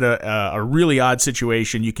handed a really odd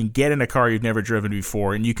situation, you can get in a car you've never driven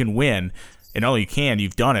before, and you can win. And all you can,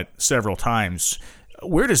 you've done it several times.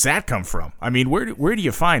 Where does that come from? I mean, where do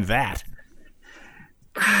you find that?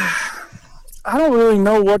 I don't really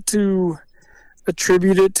know what to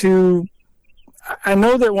attribute it to. I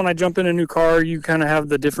know that when I jump in a new car, you kind of have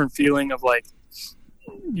the different feeling of, like,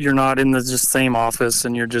 you're not in the just same office,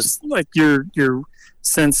 and you're just like your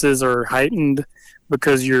senses are heightened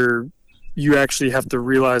because you actually have to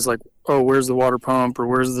realize, like, oh, where's the water pump, or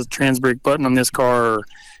where's the trans brake button on this car, or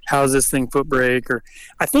how's this thing foot brake, or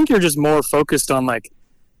I think you're just more focused on, like,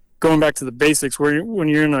 going back to the basics, where when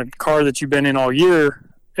you're in a car that you've been in all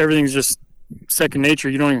year, everything's just second nature.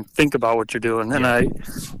 You don't even think about what you're doing. And I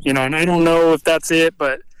don't know if that's it,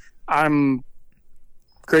 but I'm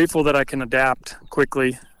grateful that I can adapt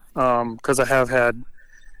quickly, because I have had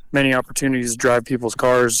many opportunities to drive people's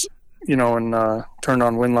cars, and turn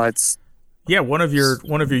on wind lights. Yeah, one of your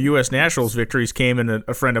U.S. Nationals victories came in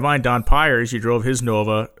a friend of mine, Don Pyers. You drove his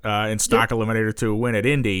Nova in stock eliminator to a win at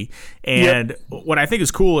Indy. And what I think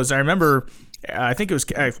is cool is I remember, I think it was,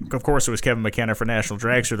 of course, it was Kevin McKenna for National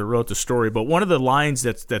Dragster that wrote the story. But one of the lines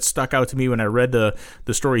that stuck out to me when I read the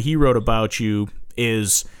story he wrote about you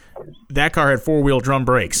is that car had four-wheel drum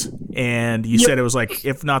brakes, and you said it was like,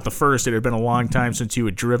 if not the first, it had been a long time since you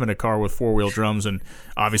had driven a car with four-wheel drums, and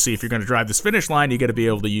obviously if you're going to drive this finish line, you got to be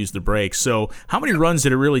able to use the brakes. So how many runs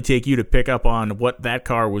did it really take you to pick up on what that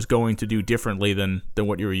car was going to do differently than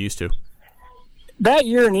what you were used to? That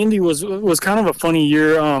year in Indy was kind of a funny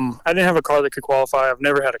year. I didn't have a car that could qualify. I've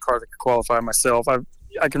never had a car that could qualify myself.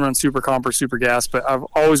 I can run super comp or super gas, but I've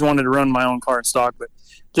always wanted to run my own car in stock, but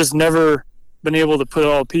just never been able to put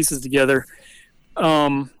all the pieces together.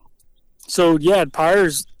 So yeah,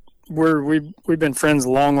 Pyers, we've been friends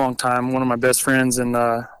a long time. One of my best friends, and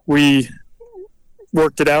we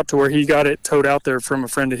worked it out to where he got it towed out there from a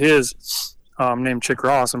friend of his, named Chick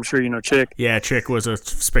Ross. I'm sure you know Chick. Yeah, Chick was a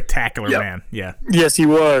spectacular man. Yeah. Yes, he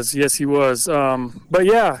was. But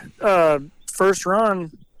yeah, first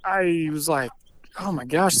run, I was like, oh my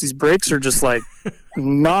gosh, these brakes are just like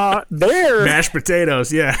not there. Mashed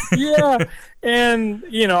potatoes, yeah. Yeah. And,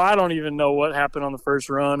 I don't even know what happened on the first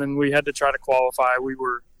run, and we had to try to qualify.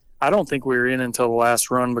 I don't think we were in until the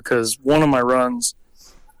last run, because one of my runs,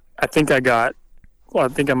 I think I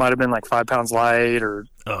might have been like 5 pounds light or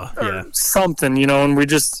something, and I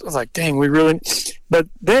was like, dang, but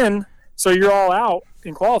then, so you're all out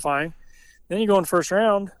in qualifying, then you go in first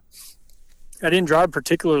round. I didn't drive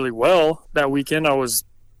particularly well that weekend. I was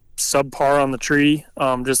subpar on the tree,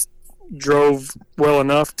 just drove well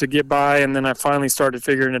enough to get by, and then I finally started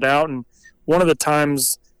figuring it out. And one of the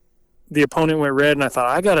times the opponent went red, and I thought,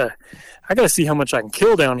 I gotta see how much I can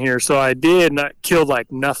kill down here. So I did, and I killed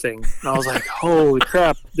like nothing. And I was like, holy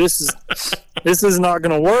crap, this is not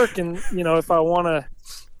gonna work. And if I want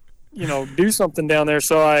to do something down there,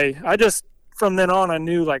 so I just, from then on, I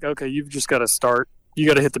knew, like, okay, you've just got to start you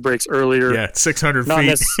got to hit the brakes earlier. Yeah, 600 Not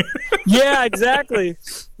feet. Yeah, exactly.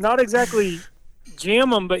 Not exactly jam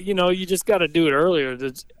them, but you just got to do it earlier.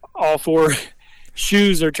 All four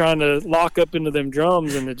shoes are trying to lock up into them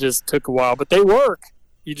drums, and it just took a while, but they work.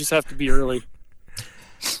 You just have to be early.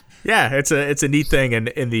 Yeah, it's a neat thing, and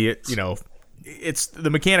in the it's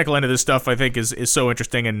the mechanical end of this stuff. I think is so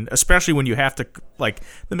interesting, and especially when you have to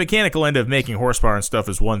the mechanical end of making horsepower and stuff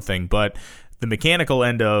is one thing, but the mechanical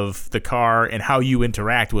end of the car and how you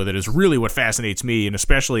interact with it is really what fascinates me, and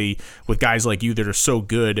especially with guys like you that are so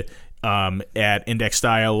good at index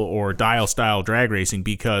style or dial style drag racing,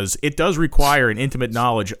 because it does require an intimate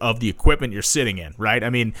knowledge of the equipment you're sitting in, right?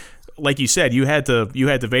 I mean, like you said, you had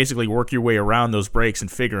to basically work your way around those brakes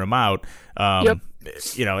and figure them out. Yep.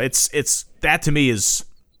 It's that to me is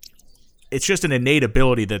it's just an innate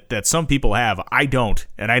ability that some people have. I don't,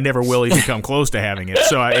 and I never will even come close to having it.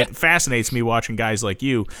 So it fascinates me watching guys like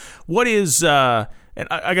you. What is and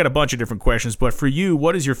I got a bunch of different questions, but for you,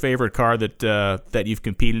 what is your favorite car that you've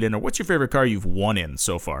competed in, or what's your favorite car you've won in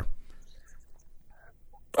so far?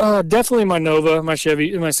 Definitely my Nova, my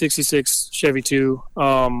Chevy, my '66 Chevy 2.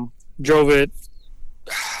 Drove it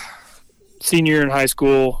senior year in high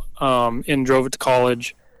school, and drove it to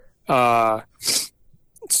college.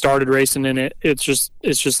 Started racing in it. It's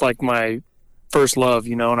just like my first love,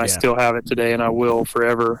 and I still have it today, and I will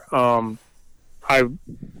forever.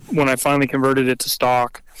 When I finally converted it to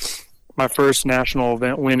stock, my first national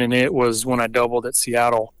event win in it was when I doubled at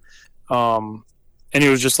Seattle. And it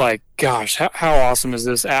was just like, gosh, how awesome is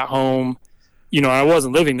this at home? I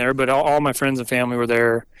wasn't living there, but all my friends and family were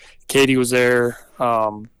there. Katie was there.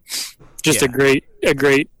 A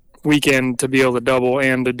great weekend to be able to double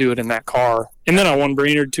and to do it in that car. And then I won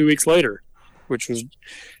Brainerd 2 weeks later, which was,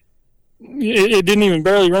 it didn't even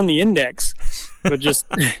barely run the index, but just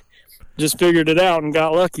figured it out and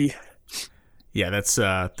got lucky. Yeah, that's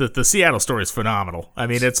the Seattle story is phenomenal. I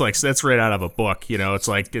mean, it's like that's right out of a book. It's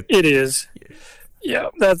like it is. Yeah,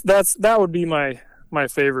 that would be my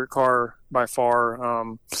favorite car by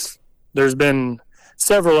far. There's been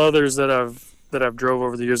several others that I've drove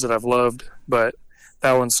over the years that I've loved, but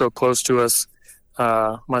that one's so close to us.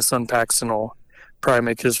 My son Paxton will probably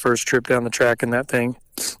make his first trip down the track in that thing,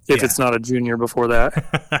 if it's not a junior before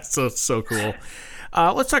that. That's so cool.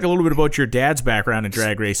 Let's talk a little bit about your dad's background in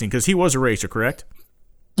drag racing, because he was a racer, correct?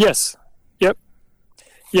 Yes. Yep.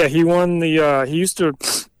 Yeah, he won the he used to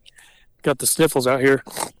got the sniffles out here.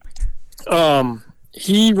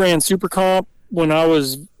 He ran Super Comp when I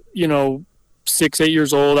was, 6-8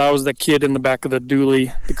 years old. I was the kid in the back of the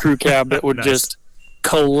dually, the crew cab that would Nice. just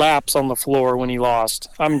collapse on the floor when he lost.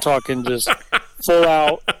 I'm talking just full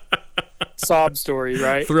out sob story,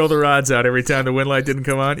 right? Throw the rods out every time the wind light didn't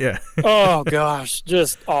come on. Yeah. Oh gosh,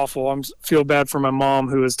 just awful. Feel bad for my mom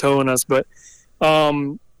who was towing us, but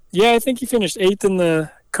I think he finished 8th in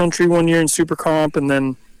the country one year in Super Comp, and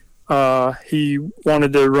then he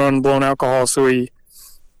wanted to run blown alcohol, so he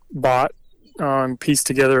bought pieced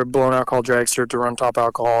together a blown alcohol dragster to run top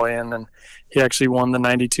alcohol in, and he actually won the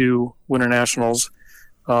 92 Winter Nationals.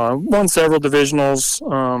 Won several divisionals.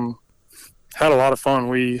 Had a lot of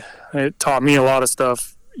fun. It taught me a lot of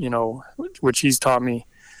stuff, which he's taught me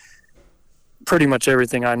pretty much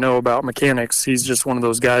everything I know about mechanics. He's just one of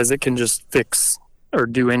those guys that can just fix or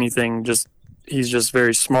do anything. He's just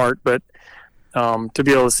very smart. But to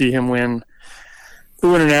be able to see him win the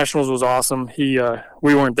Winter Nationals was awesome. We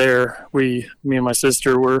weren't there. Me and my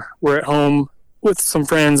sister were at home with some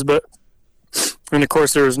friends, and of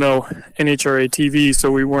course there was no NHRA TV, so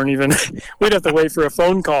we weren't even. We'd have to wait for a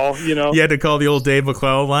phone call. You had to call the old Dave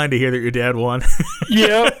McClellan line to hear that your dad won.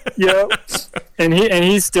 Yep. And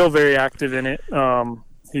he's still very active in it.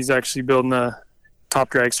 He's actually building a top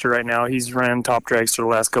dragster right now. He's ran top dragster the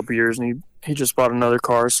last couple of years, and he just bought another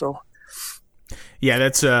car. So. Yeah,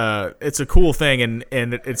 it's a cool thing,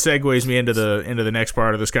 and it segues me into the next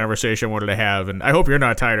part of this conversation I wanted to have, and I hope you're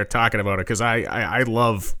not tired of talking about it, because I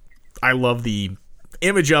love the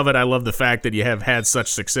image of it. I love the fact that you have had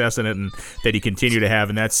such success in it, and that you continue to have,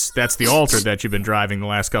 and that's the Alter that you've been driving the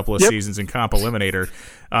last couple of seasons in Comp Eliminator.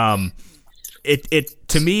 It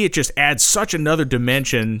to me, it just adds such another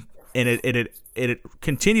dimension, and it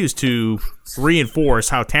continues to reinforce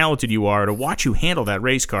how talented you are to watch you handle that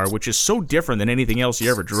race car, which is so different than anything else you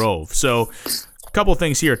ever drove. So a couple of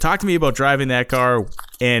things here. Talk to me about driving that car,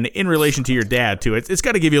 and in relation to your dad too. It's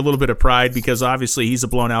got to give you a little bit of pride, because obviously he's a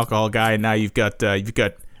blown alcohol guy, and now you've got a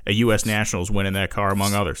U.S. Nationals win in that car,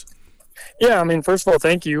 among others. Yeah, first of all,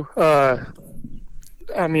 thank you. I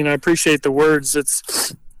appreciate the words.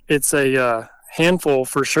 It's a handful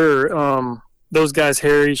for sure. Those guys,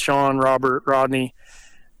 Harry, Sean, Robert, Rodney,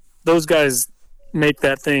 those guys, make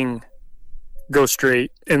that thing go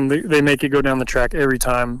straight, and they make it go down the track every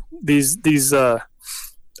time. These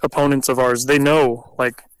opponents of ours, they know,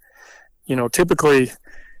 like, typically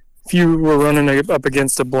if you were running up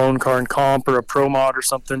against a blown car in comp or a pro mod or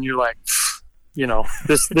something, you're like,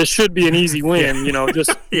 this should be an easy win,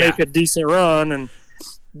 just make a decent run.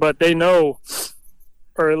 But they know,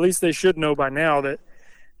 or at least they should know by now, that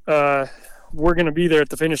we're going to be there at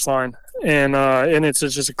the finish line. And it's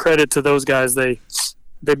just a credit to those guys. They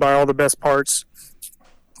buy all the best parts,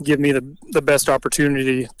 give me the best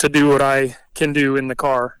opportunity to do what I can do in the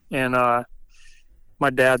car. And my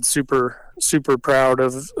dad's super, super proud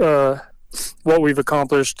of what we've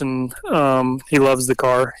accomplished, and he loves the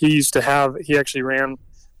car. He actually ran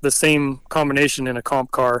the same combination in a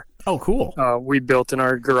comp car. Oh, cool. We built in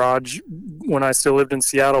our garage when I still lived in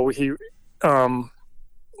Seattle. He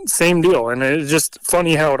same deal, and it's just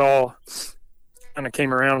funny how it all kind of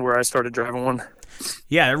came around where I started driving one.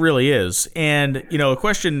 Yeah, it really is. And, a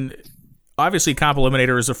question, obviously comp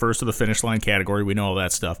eliminator is the first to the finish line category. We know all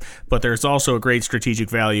that stuff. But there's also a great strategic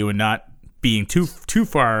value in not being too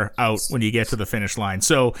far out when you get to the finish line.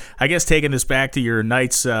 So I guess taking this back to your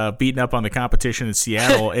nights beating up on the competition in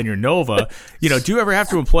Seattle and your Nova, do you ever have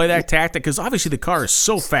to employ that tactic? Because obviously the car is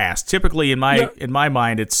so fast. Typically in my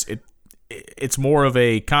mind, it's more of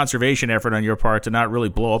a conservation effort on your part to not really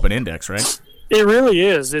blow up an index, right? It really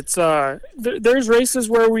is. It's there's races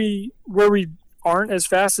where we aren't as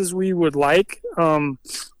fast as we would like, and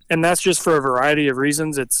that's just for a variety of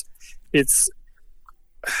reasons. It's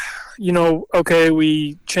okay,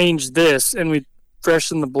 we changed this and we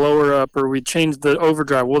freshened the blower up, or we changed the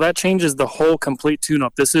overdrive. Well, that changes the whole complete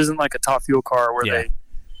tune-up. This isn't like a top fuel car where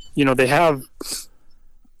they have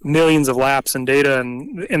millions of laps and data,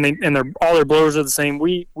 and all their blowers are the same.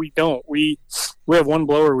 We don't. We have one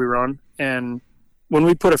blower we run, and when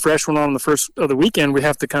we put a fresh one on the first of the weekend, we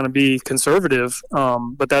have to kind of be conservative.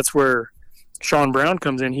 But that's where Sean Brown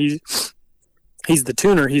comes in. He's the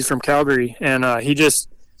tuner. He's from Calgary, and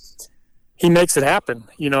he makes it happen.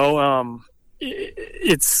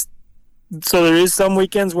 It's so there is some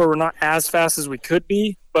weekends where we're not as fast as we could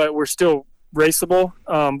be, but we're still raceable.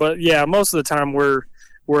 But yeah, most of the time we're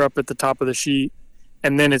up at the top of the sheet,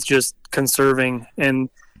 and then it's just conserving, and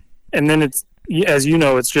then it's, as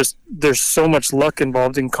it's just, there's so much luck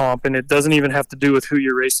involved in comp, and it doesn't even have to do with who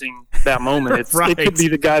you're racing that moment. It's right. It could be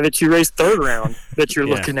the guy that you raced third round that you're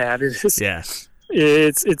looking at.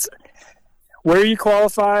 It's where you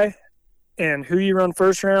qualify and who you run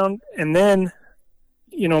first round, and then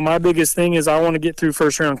my biggest thing is I want to get through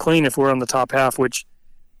first round clean if we're on the top half, which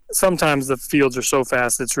sometimes the fields are so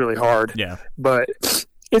fast it's really hard. Yeah. But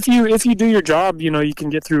if you do your job, you can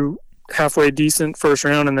get through halfway decent first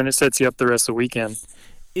round, and then it sets you up the rest of the weekend.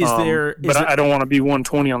 I don't want to be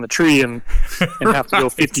 120 on the tree and have to go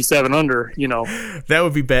 57 under. That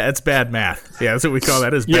would be bad. That's bad math. Yeah, that's what we call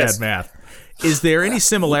that. Is bad math. Is there any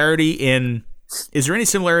similarity in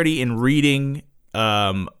reading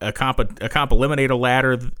a comp eliminator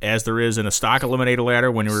ladder as there is in a stock eliminator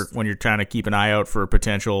ladder when you're trying to keep an eye out for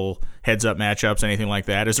potential heads up matchups, anything like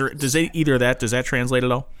that? Does that translate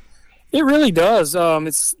at all? It really does.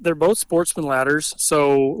 They're both sportsman ladders.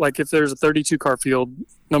 So like if there's a 32 car field,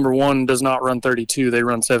 number 1 does not run 32, they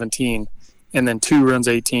run 17, and then 2 runs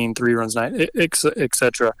 18, 3 runs 9,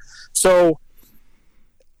 etc. So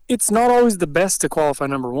it's not always the best to qualify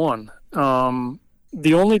number 1.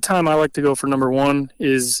 The only time I like to go for number 1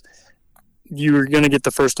 is you're going to get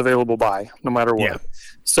the first available buy, no matter what. Yeah.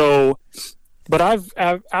 So, but I've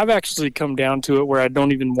actually come down to it where I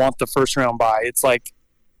don't even want the first round buy. It's like,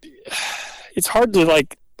 it's hard to,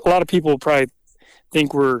 like, a lot of people probably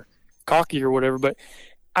think we're cocky or whatever, but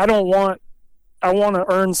I want to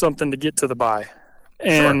earn something to get to the buy.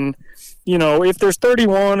 And, if there's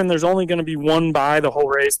 31 and there's only going to be one buy the whole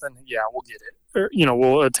race, then yeah, we'll get it. Or,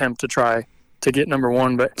 we'll attempt to try to get number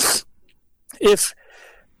 1. But if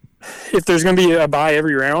there's going to be a buy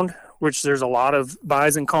every round, which there's a lot of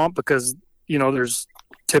buys in comp because, there's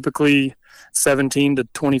typically 17 to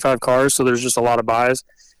 25 cars. So there's just a lot of buys.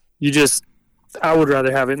 I would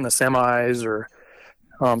rather have it in the semis or,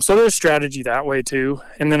 so there's strategy that way too.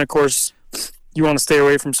 And then of course you want to stay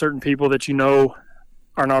away from certain people that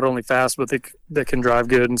are not only fast, but that can drive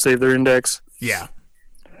good and save their index. Yeah.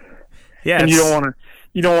 Yeah. And you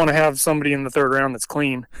don't want to have somebody in the third round that's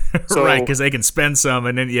clean. So, right. Cause they can spend some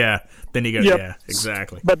and then you go, yeah,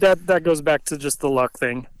 exactly. But that goes back to just the luck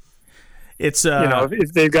thing. It's,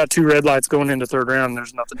 if they've got 2 red lights going into third round,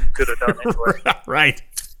 there's nothing you could have done anyway. Right.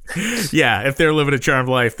 Yeah, if they're living a charmed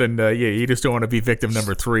life, then you just don't want to be victim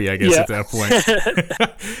number 3, I guess, at that point.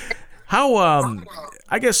 How,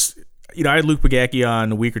 I guess, I had Luke Pagacki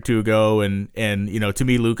on a week or two ago, and to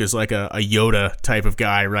me, Luke is like a Yoda type of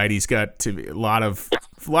guy, right? He's got a lot of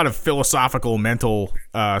philosophical, mental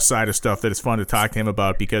side of stuff that is fun to talk to him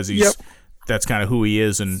about because that's kind of who he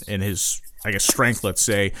is and his, I guess, strength, let's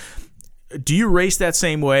say. Do you race that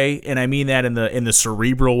same way? And I mean that in the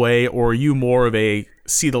cerebral way, or are you more of a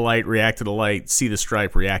see the light, react to the light, see the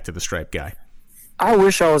stripe, react to the stripe guy? I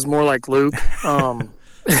wish I was more like Luke.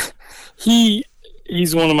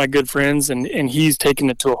 He's one of my good friends, and he's taken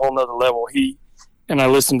it to a whole nother level. And I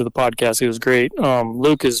listened to the podcast. It was great.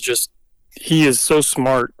 Luke is he is so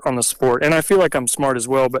smart on the sport, and I feel like I'm smart as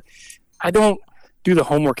well, but I don't do the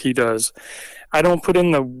homework he does. I don't put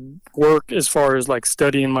in the work as far as like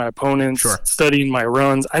studying my opponents, studying my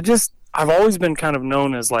runs. I've always been kind of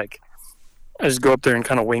known as like, I just go up there and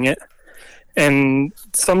kind of wing it. And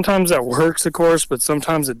sometimes that works, of course, but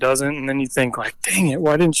sometimes it doesn't. And then you think like, dang it,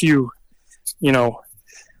 why didn't you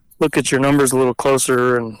look at your numbers a little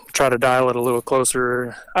closer and try to dial it a little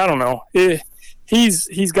closer? I don't know.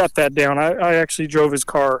 He's got that down. I actually drove his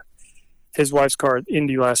wife's car at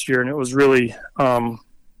Indy last year, and it was really,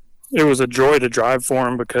 it was a joy to drive for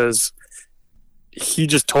him because he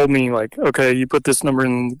just told me like, okay, you put this number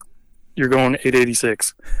in, you're going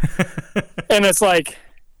 886. And it's like,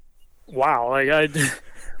 wow, like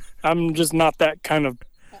I'm just not that kind of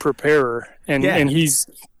preparer. And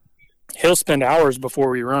he'll spend hours before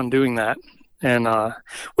we run doing that. And,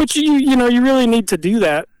 which you really need to do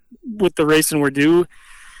that with the racing we're due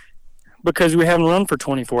because we haven't run for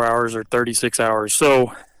 24 hours or 36 hours.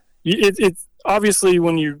 So it's obviously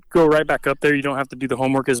when you go right back up there, you don't have to do the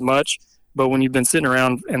homework as much, but when you've been sitting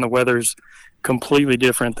around and the weather's completely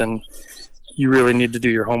different, then you really need to do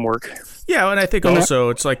your homework. Yeah, and I think also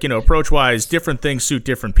it's like, approach-wise, different things suit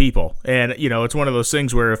different people. And, it's one of those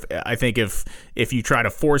things where if you try to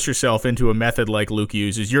force yourself into a method like Luke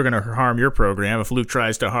uses, you're going to harm your program. If Luke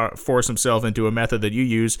tries to force himself into a method that you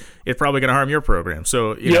use, it's probably going to harm your program.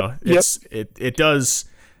 So, it does.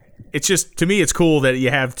 It's just, to me, it's cool that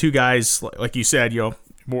you have two guys, like you said, you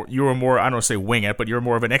were more, I don't want to say wing it, but you're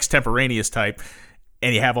more of an extemporaneous type.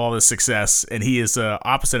 And you have all this success, and he is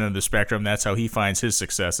opposite end of the spectrum. That's how he finds his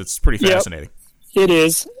success. It's pretty fascinating. It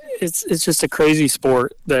is. It's just a crazy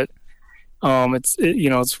sport that,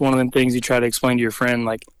 it's one of them things you try to explain to your friend,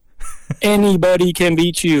 like anybody can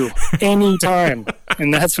beat you anytime,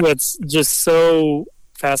 and that's what's just so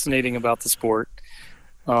fascinating about the sport.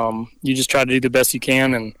 You just try to do the best you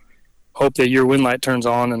can and hope that your win light turns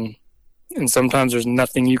on, and sometimes there's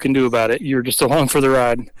nothing you can do about it. You're just along for the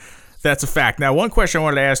ride. That's a fact. Now, one question I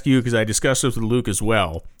wanted to ask you, because I discussed this with Luke as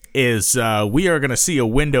well, is we are going to see a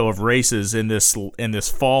window of races in this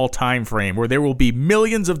fall time frame where there will be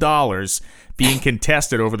millions of dollars being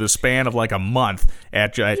contested over the span of like a month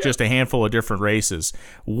at just a handful of different races.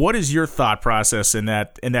 What is your thought process in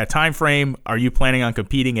that time frame? Are you planning on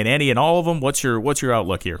competing in any and all of them? What's your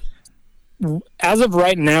outlook here? As of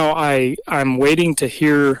right now, I'm waiting to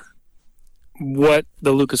hear what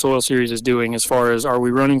the Lucas Oil Series is doing as far as, are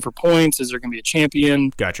we running for points? Is there going to be a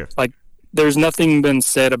champion? Gotcha. Like, there's nothing been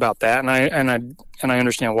said about that, and I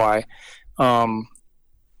understand why.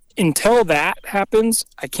 Until that happens,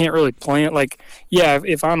 I can't really plan. Like,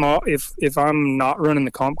 if I'm not running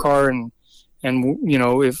the comp car and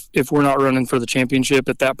if we're not running for the championship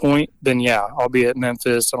at that point, then I'll be at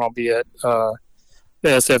Memphis and I'll be at the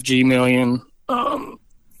SFG Million.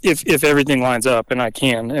 If everything lines up and I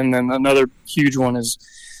can. And then another huge one is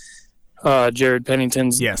Jared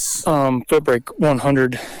Pennington's foot brake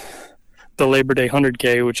 100, the Labor Day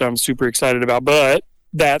 100K, which I'm super excited about. But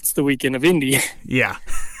that's the weekend of Indy. Yeah.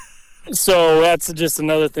 So that's just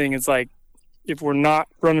another thing. It's like, if we're not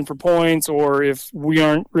running for points or if we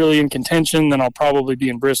aren't really in contention, then I'll probably be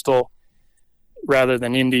in Bristol rather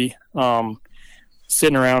than Indy,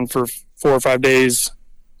 sitting around for 4 or 5 days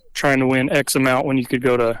trying to win X amount when you could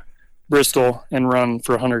go to Bristol and run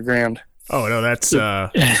for $100,000. Oh no,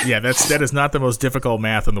 that is not the most difficult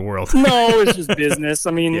math in the world. No, it's just business.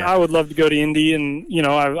 I mean, I would love to go to Indy, and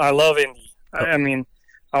I love Indy. I mean,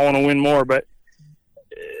 I want to win more, but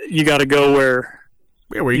you got to go where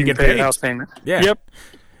you can get pay paid. A house payment. Yeah. Yep.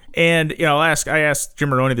 And I asked Jim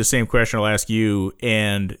Maroney the same question. I'll ask you.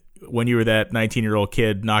 And when you were that 19-year-old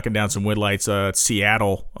kid knocking down some headlights at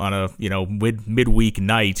Seattle on a midweek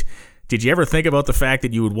night, did you ever think about the fact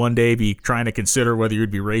that you would one day be trying to consider whether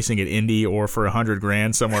you'd be racing at Indy or for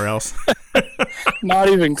 $100,000 somewhere else? Not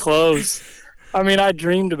even close. I mean, I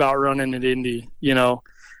dreamed about running at Indy.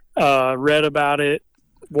 Read about it,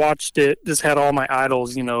 watched it, just had all my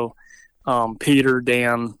idols. Peter,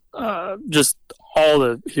 Dan, just all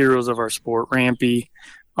the heroes of our sport, Rampy,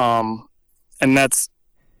 and that's.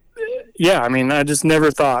 yeah, I mean, I just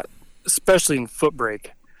never thought, especially in foot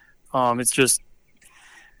brake, it's just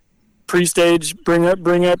pre-stage, bring up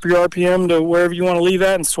your RPM to wherever you want to leave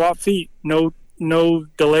at and swap feet. No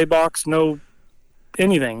delay box, no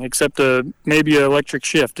anything except maybe an electric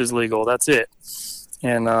shift is legal. That's it.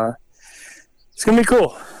 And it's going to be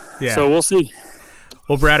cool. Yeah. So we'll see.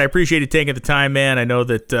 Well, Brad, I appreciate you taking the time, man. I know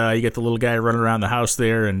that you get the little guy running around the house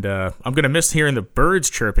there, and I'm going to miss hearing the birds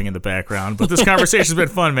chirping in the background. But this conversation's been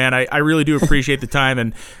fun, man. I really do appreciate the time,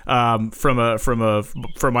 and from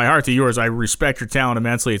my heart to yours, I respect your talent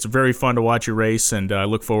immensely. It's very fun to watch you race, and I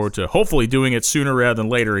look forward to hopefully doing it sooner rather than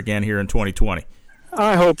later again here in 2020.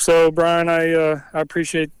 I hope so, Brian. I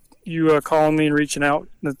appreciate you calling me and reaching out.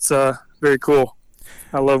 That's very cool.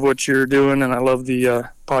 I love what you're doing, and I love the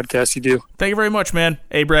podcast you do. Thank you very much, man.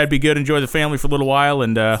 Hey, Brad, be good. Enjoy the family for a little while,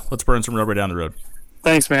 and let's burn some rubber down the road.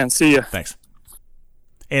 Thanks, man. See ya. Thanks.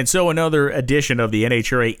 And so another edition of the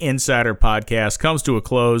NHRA Insider podcast comes to a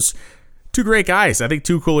close. Two great guys. I think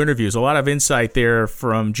two cool interviews. A lot of insight there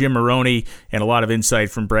from Jim Maroney and a lot of insight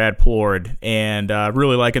from Brad Plourd. And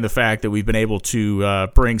really liking the fact that we've been able to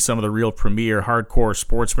bring some of the real premier hardcore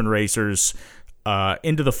sportsman racers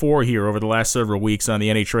into the fore here over the last several weeks on the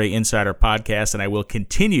NHRA Insider podcast, and I will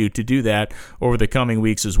continue to do that over the coming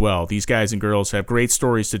weeks as well. These guys and girls have great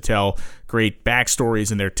stories to tell, great backstories,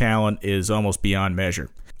 and their talent is almost beyond measure.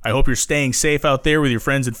 I hope you're staying safe out there with your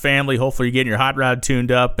friends and family. Hopefully you're getting your hot rod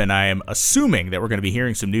tuned up, and I am assuming that we're going to be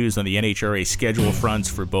hearing some news on the NHRA schedule fronts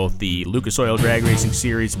for both the Lucas Oil Drag Racing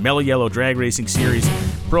Series, Mellow Yellow Drag Racing Series,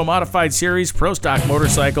 Pro Modified Series, Pro Stock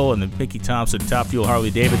Motorcycle, and the Mickey Thompson Top Fuel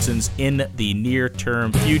Harley-Davidsons in the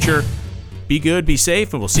near-term future. Be good, be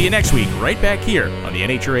safe, and we'll see you next week right back here on the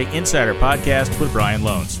NHRA Insider Podcast with Brian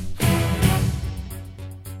Lohnes.